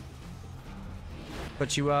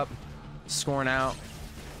 Put you up. Scoring out.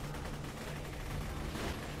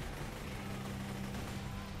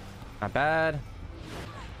 Not bad.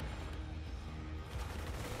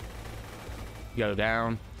 Go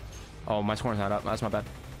down. Oh, my scoring's not up. That's my bad.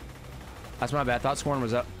 That's my bad. Thought scoring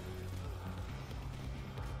was up.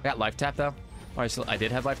 I got life tap though. Oh, I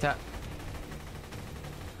did have life tap.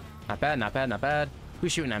 Not bad, not bad, not bad.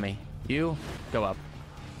 Who's shooting at me? You? Go up.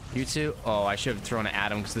 You two? Oh, I should have thrown it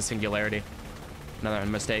at him because of the singularity. Another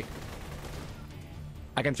mistake.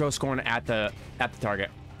 I can throw scoring at the target.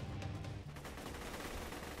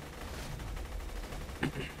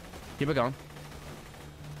 Keep it going.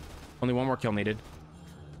 Only one more kill needed.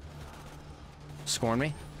 Scoring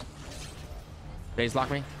me. Phase lock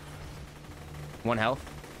me. 1 health.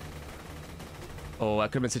 Oh,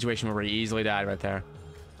 that could have been a situation where he easily died right there.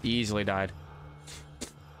 Easily died.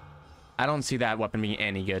 I don't see that weapon being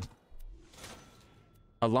any good.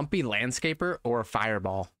 A lumpy landscaper or a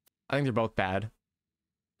fireball? I think they're both bad.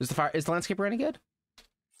 Is the landscaper any good?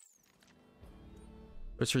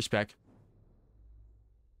 Let's respec.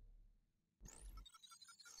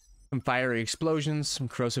 Some fiery explosions, some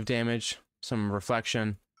corrosive damage, some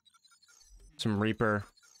reflection, some reaper,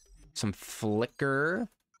 some flicker.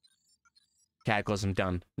 Cataclysm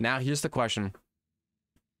done. Now here's the question.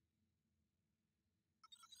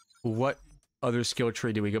 What other skill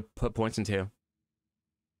tree do we put points into?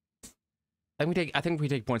 I think we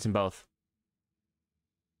take points in both.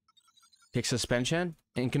 Take suspension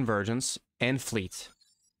and convergence and fleet.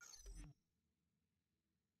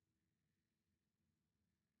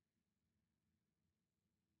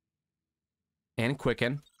 And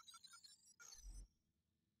quicken.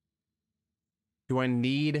 Do I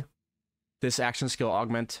need this action skill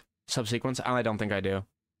augment subsequence? I don't think I do.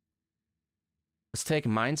 Let's take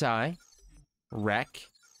Mind's Eye, Wreck,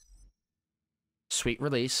 Sweet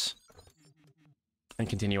Release, and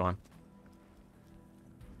continue on.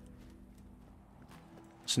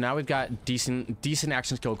 So now we've got decent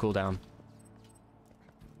action skill cooldown.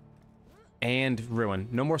 And Ruin.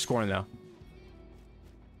 No more scoring though.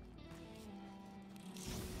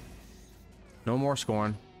 No more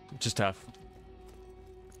scoring, which is tough.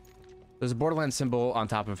 There's a Borderlands symbol on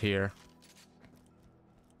top of here.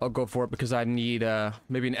 I'll go for it because I need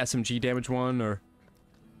maybe an SMG damage one or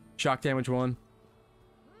shock damage one.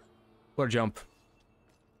 Or jump.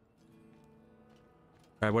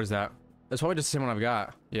 Alright, what is that? That's probably just the same one I've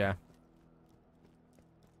got. Yeah.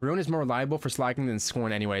 Ruin is more reliable for slacking than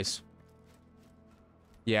scoring anyways.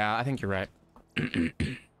 Yeah, I think you're right.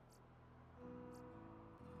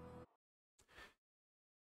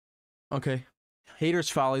 Okay. Hater's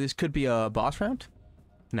Folly. This could be a boss round?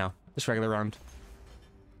 No, just regular round.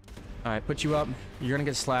 Alright, put you up. You're gonna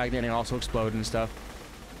get slagged and also explode and stuff.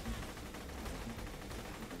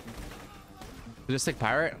 Did this stick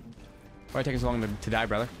pirate? Why take so long to die,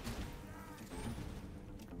 brother?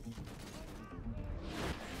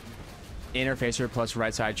 Interfacer plus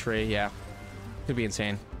right side tree, yeah. Could be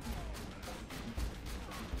insane.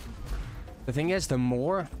 The thing is, the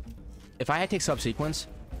more... If I take subsequence,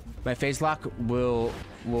 my phase lock will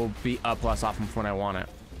be up less often from when I want it.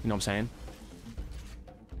 You know what I'm saying?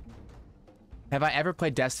 Have I ever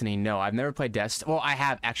played Destiny? No, I've never played Destiny. Well, I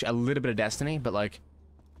have actually a little bit of Destiny, but like,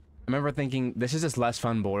 I remember thinking this is just less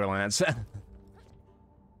fun Borderlands.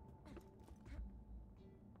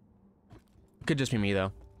 Could just be me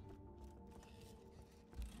though.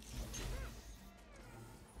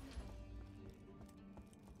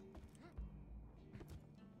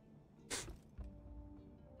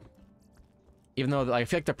 Even though like, I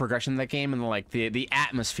feel like the progression of that game and like the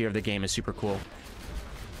atmosphere of the game is super cool.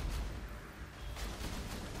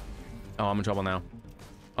 Oh, I'm in trouble now.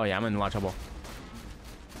 Oh yeah, I'm in a lot of trouble.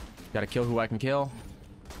 Gotta kill who I can kill.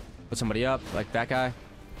 Put somebody up, like that guy.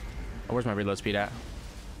 Oh, where's my reload speed at?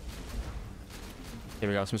 Here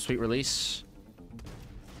we go, some Sweet Release.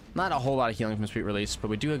 Not a whole lot of healing from Sweet Release, but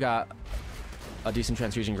we do got a decent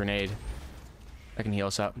transfusion grenade that can heal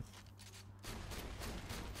us up.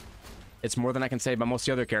 It's more than I can say about most of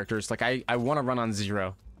the other characters. Like, I want to run on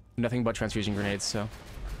 0. Nothing but transfusion grenades, so.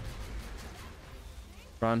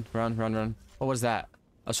 Run, run, run, run. What was that?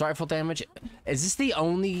 Assault rifle damage? Is this the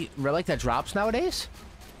only relic that drops nowadays?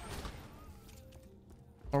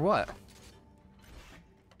 Or what?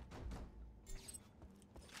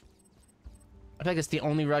 I think it's the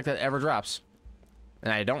only relic that ever drops.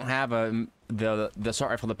 And I don't have the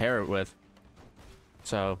assault rifle to pair it with.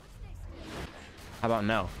 So, how about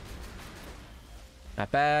no?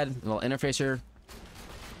 Not bad. A little interfacer.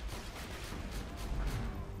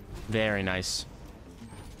 Very nice.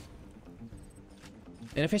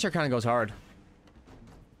 Inefficer kind of goes hard.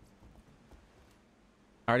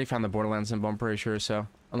 I already found the Borderlands symbol, I'm pretty sure, so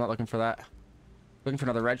I'm not looking for that. Looking for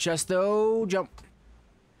another red chest, though. Jump.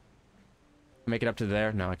 Make it up to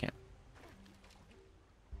there? No, I can't.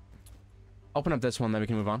 Open up this one, then we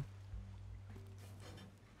can move on.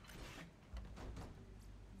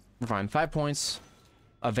 We're fine. 5 points.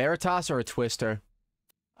 A Veritas or a Twister?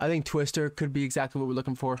 I think Twister could be exactly what we're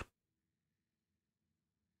looking for.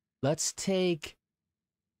 Let's take...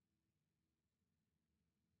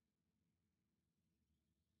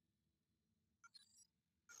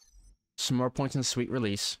 some more points in Sweet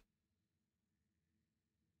Release.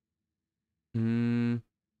 Do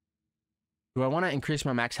I want to increase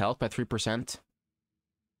my max health by 3%?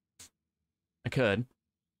 I could.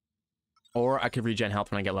 Or I could regen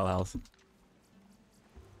health when I get low health.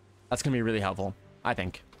 That's going to be really helpful, I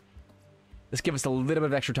think. This gives us a little bit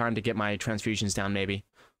of extra time to get my transfusions down, maybe.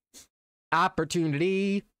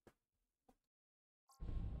 Opportunity!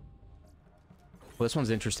 Well, this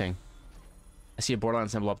one's interesting. I see a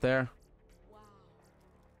Borderlands symbol up there.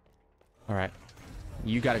 Alright.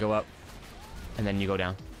 You gotta go up. And then you go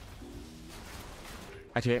down.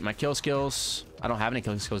 Activate my kill skills. I don't have any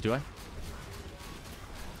killing skills, do I?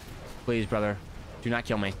 Please, brother. Do not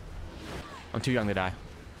kill me. I'm too young to die.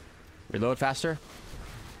 Reload faster.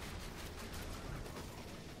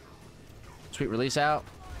 Sweet release out.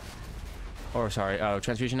 Or, sorry,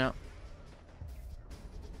 transfusion out.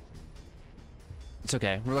 It's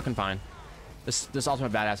okay. We're looking fine. This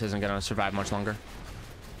ultimate badass isn't gonna survive much longer.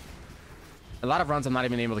 A lot of runs I'm not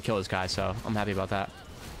even able to kill this guy, so I'm happy about that.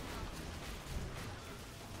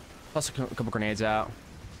 Plus a couple grenades out.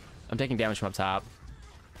 I'm taking damage from up top.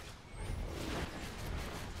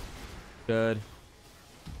 Good.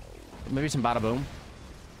 Maybe some bada boom.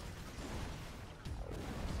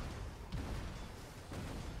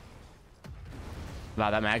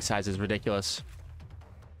 Wow, that mag size is ridiculous.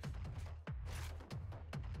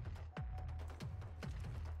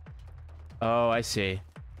 Oh, I see.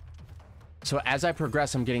 So as I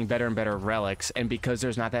progress, I'm getting better and better relics, and because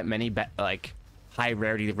there's not that many like high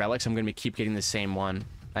rarity relics, I'm gonna keep getting the same one.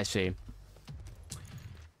 I see.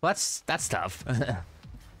 Well, that's tough.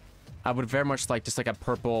 I would very much like just like a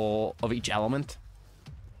purple of each element,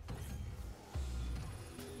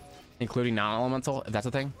 including non-elemental, if that's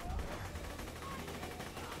a thing.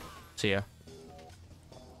 See ya.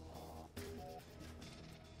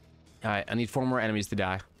 All right, I need 4 more enemies to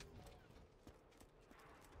die.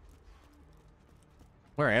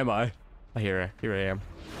 Where am I? Oh, here I am.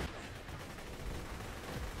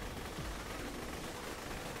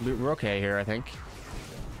 We're okay here, I think.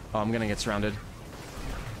 Oh, I'm gonna get surrounded.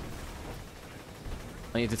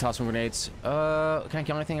 I need to toss some grenades. Can I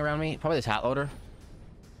kill anything around me? Probably this hat loader.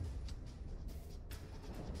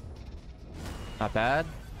 Not bad.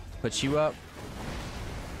 Put you up.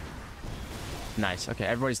 Nice. Okay,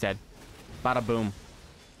 everybody's dead. Bada boom.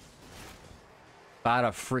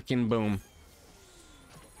 Bada freaking boom.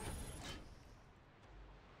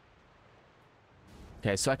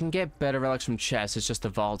 Okay, so I can get better relics from chests. It's just the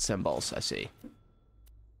vault symbols. I see.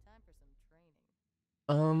 Time for some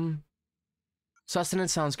training.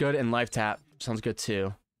 Sustenance sounds good, and life tap sounds good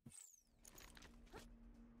too.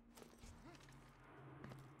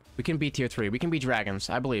 We can be tier 3. We can be dragons,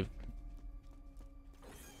 I believe.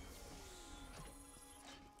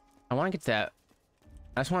 I want to get that.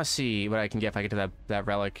 I just want to see what I can get if I get to that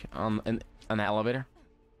relic on the elevator.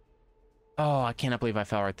 Oh, I cannot believe I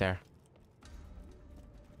fell right there.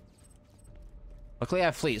 Luckily I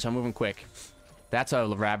have fleet, so I'm moving quick. That's a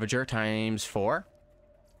Ravager times 4.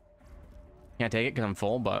 Can't take it because I'm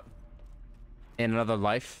full, but in another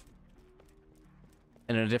life.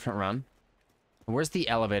 In a different run. Where's the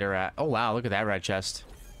elevator at? Oh wow, look at that red chest.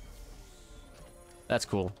 That's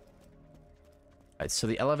cool. Alright, so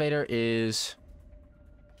the elevator is...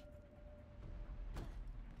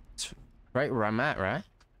 it's right where I'm at, right?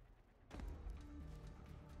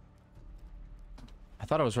 I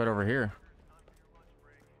thought it was right over here.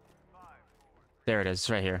 There it is, it's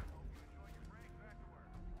right here.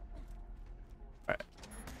 Alright.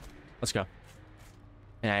 Let's go.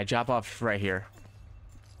 And I drop off right here.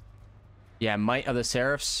 Yeah, Might of the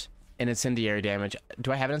Seraphs and incendiary damage.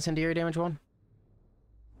 Do I have an incendiary damage one?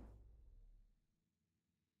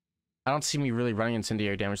 I don't see me really running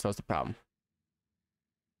incendiary damage, that's the problem.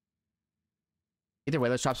 Either way,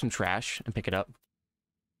 let's drop some trash and pick it up.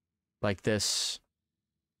 Like this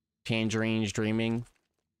Tangerine's Dreaming.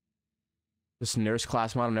 This nurse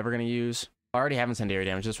class mod I'm never going to use. I already have incendiary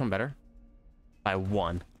damage. This one better? By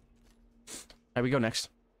 1. Alright, we go next.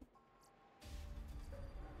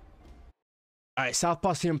 All right,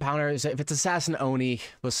 Southpaw Steam Pounder is if it's Assassin Oni.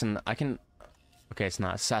 Listen, I can. Okay, it's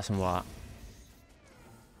not Assassin Watt.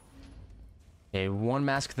 Okay, one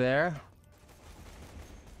mask there.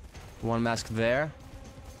 One mask there.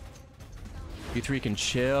 You three can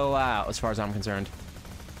chill out as far as I'm concerned.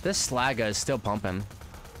 This Slagga is still pumping.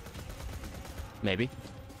 Maybe.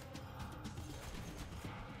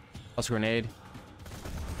 Also grenade.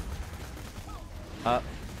 Up.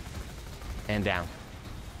 And down.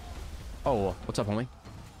 Oh, what's up, homie?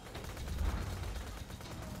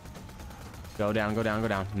 Go down, go down, go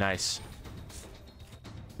down. Nice.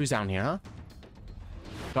 Who's down here, huh?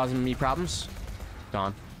 Causing me problems?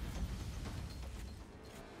 Gone.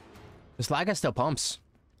 This Slagga still pumps.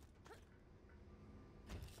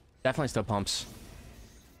 Definitely still pumps.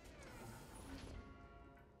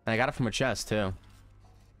 And I got it from a chest, too.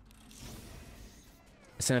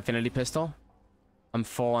 It's an infinity pistol. I'm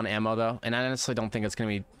full on ammo, though. And I honestly don't think it's going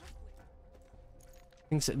to be...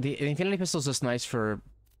 The infinity pistol is just nice for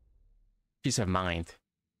peace of mind.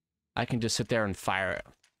 I can just sit there and fire it.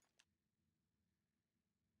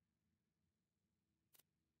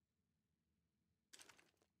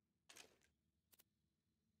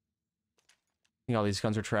 I think all these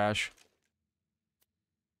guns are trash.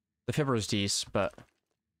 The Fibber is decent, but...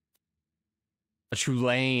 A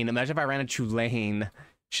Tulane. Imagine if I ran a Tulane.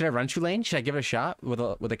 Should I run Tulane? Should I give it a shot with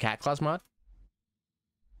a cat claws mod?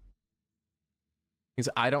 Because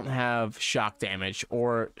I don't have shock damage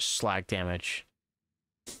or slag damage.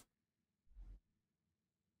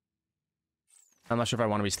 I'm not sure if I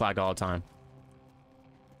want to be slagged all the time.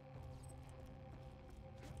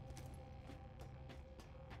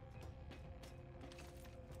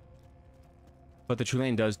 But the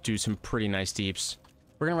Tulane does do some pretty nice deeps.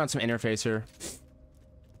 We're gonna run some interfacer.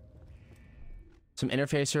 Some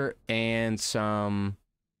interfacer and some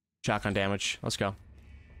shotgun damage. Let's go.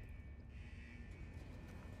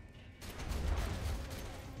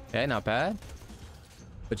 Okay, not bad.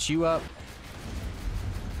 Put you up.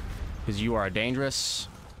 Because you are dangerous.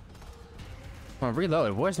 Come on,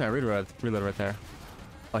 reload. Where's my reload right there?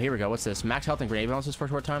 Oh, here we go. What's this? Max health and grenade balances for a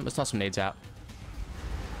short time. Let's toss some nades out.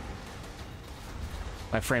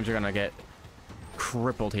 My frames are gonna get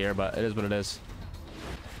crippled here, but it is what it is.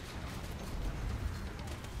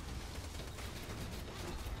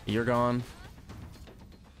 You're gone.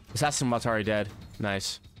 Assassin Watt's already dead.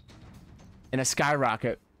 Nice. And a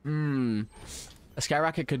skyrocket. A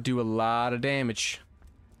skyrocket could do a lot of damage.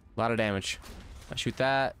 A lot of damage. I shoot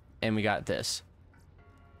that, and we got this.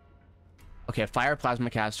 Okay, a fire plasma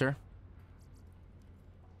caster.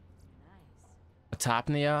 A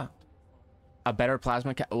Topnia. A better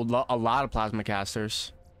plasma a lot of plasma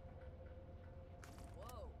casters.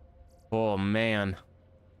 Oh, man.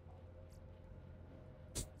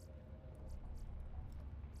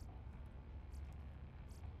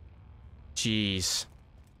 Jeez.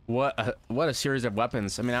 What a series of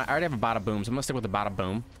weapons. I mean, I already have a bada boom, so I'm gonna stick with the bada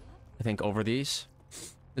boom. I think over these.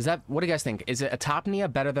 Is that, what do you guys think? Is it a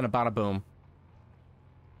Topnia better than a bada boom?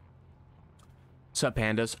 What's up,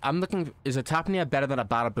 pandas? I'm looking, is a Topnia better than a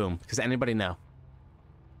bada boom? Does anybody know?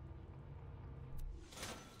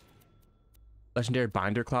 Legendary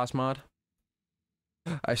binder class mod?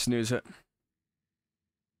 I snooze it.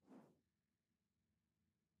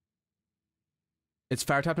 It's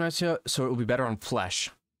fire top Topnia, so it will be better on flesh.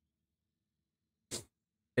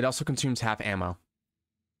 It also consumes half ammo.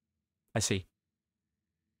 I see.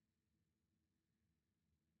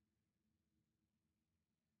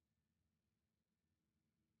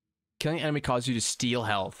 Killing an enemy causes you to steal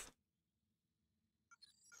health.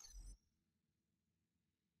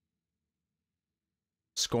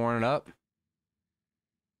 Scoring it up.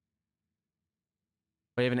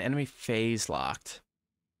 We have an enemy phase locked.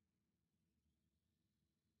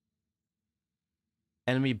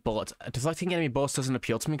 Enemy bullets. Deflecting enemy bullets doesn't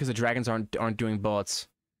appeal to me because the dragons aren't doing bullets.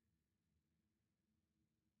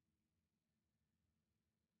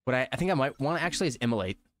 What I think I might want actually is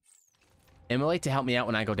immolate. Immolate to help me out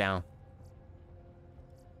when I go down.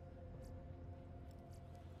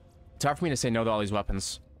 It's hard for me to say no to all these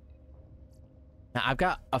weapons. Now, I've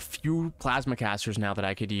got a few plasma casters now that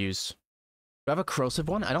I could use. Do I have a corrosive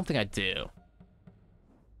one? I don't think I do. I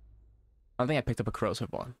don't think I picked up a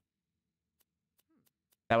corrosive one.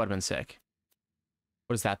 That would have been sick.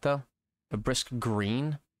 What is that, though? A brisk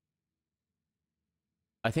green?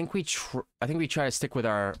 I think we try to stick with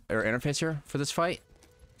our interfacer for this fight.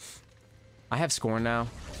 I have Scorn now.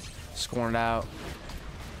 Scorn it out.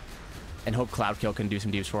 And hope Cloudkill can do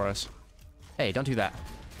some deeps for us. Hey, don't do that.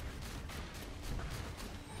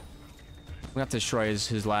 We have to destroy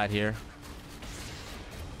his lad here.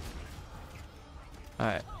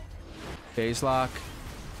 Alright. Phase lock.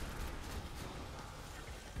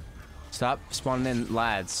 Stop spawning in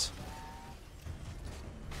lads.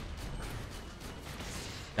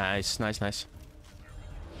 Nice, nice, nice.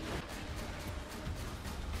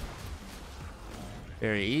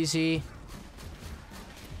 Very easy.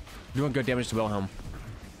 Doing good damage to Wilhelm.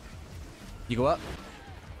 You go up.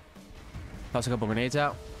 Toss a couple grenades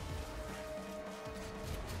out.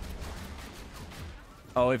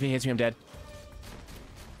 Oh, if he hits me, I'm dead.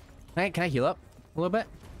 Can I heal up a little bit?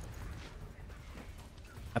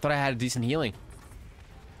 I thought I had a decent healing.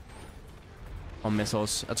 Oh,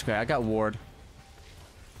 missiles. That's okay. I got ward.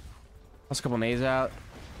 Toss a couple nades out.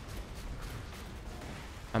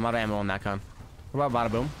 I'm out of ammo on that gun. What about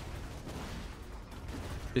bada boom?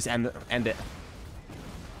 Just end it.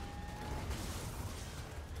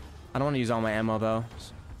 I don't want to use all my ammo though.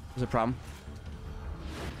 There's a problem.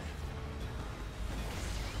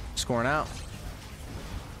 Scoring out.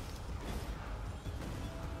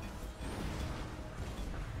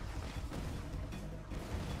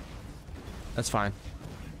 That's fine.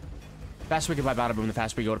 The faster we get by bada boom, the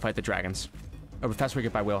faster we go to fight the dragons. Or the faster we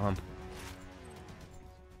get by Wilhelm.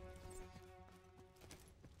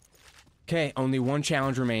 Okay, only one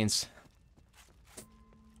challenge remains.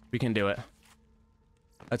 We can do it.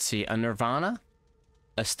 Let's see, a Nirvana,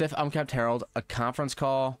 a stiff uncapped herald, a conference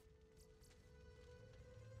call.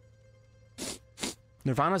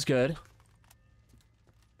 Nirvana's good.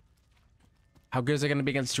 How good is it going to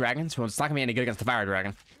be against dragons? Well, it's not going to be any good against the fire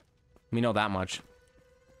dragon. We know that much.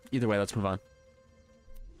 Either way, let's move on.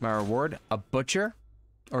 My reward, a butcher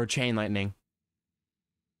or a chain lightning.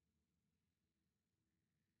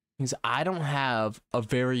 Means I don't have a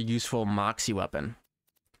very useful moxie weapon.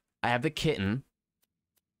 I have the kitten.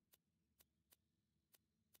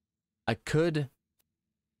 I could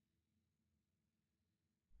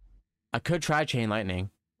try chain lightning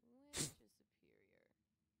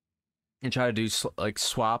and try to do like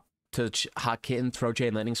swap to hot kitten, throw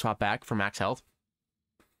chain lightning, swap back for max health.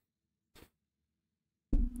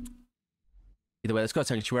 Either way, let's go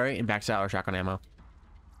sanctuary and max out our shotgun ammo.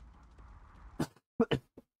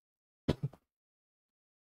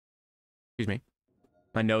 Excuse me.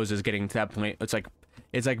 My nose is getting to that point. It's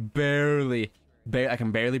like barely, I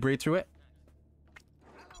can barely breathe through it.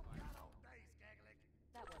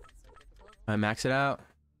 I max it out.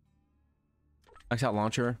 Max out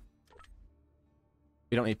launcher.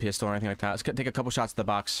 We don't need pistol or anything like that. Let's take a couple shots at the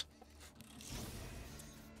box.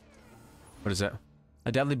 What is it?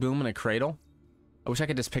 A deadly boom and a cradle. I wish I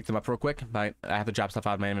could just pick them up real quick, but I have to drop stuff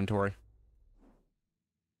out of my inventory.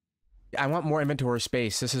 I want more inventory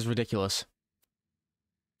space. This is ridiculous.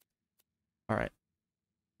 All right.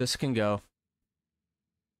 This can go.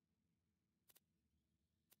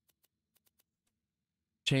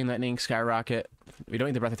 Chain lightning, skyrocket. We don't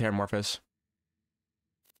need the breath of Terramorphous.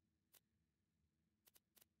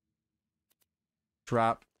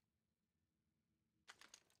 Drop.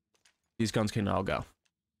 These guns can all go.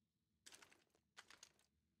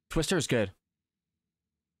 Twister is good.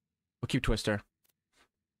 We'll keep Twister.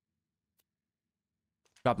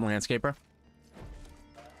 Drop the Landscaper.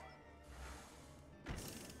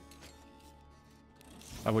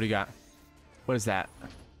 Oh, what do you got? What is that?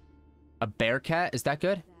 A Bearcat? Is that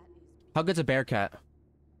good? How good's a Bearcat?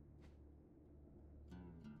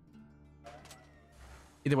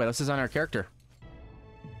 Either way, let's design our character.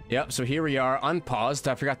 Yep, so here we are, unpaused.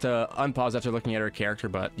 I forgot to unpause after looking at our character,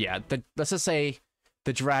 but yeah, let's just say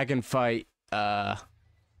the dragon fight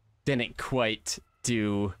didn't quite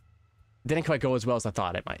go as well as I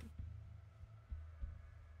thought it might.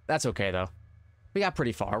 That's okay though. We got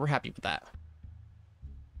pretty far. We're happy with that.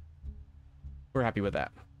 We're happy with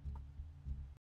that.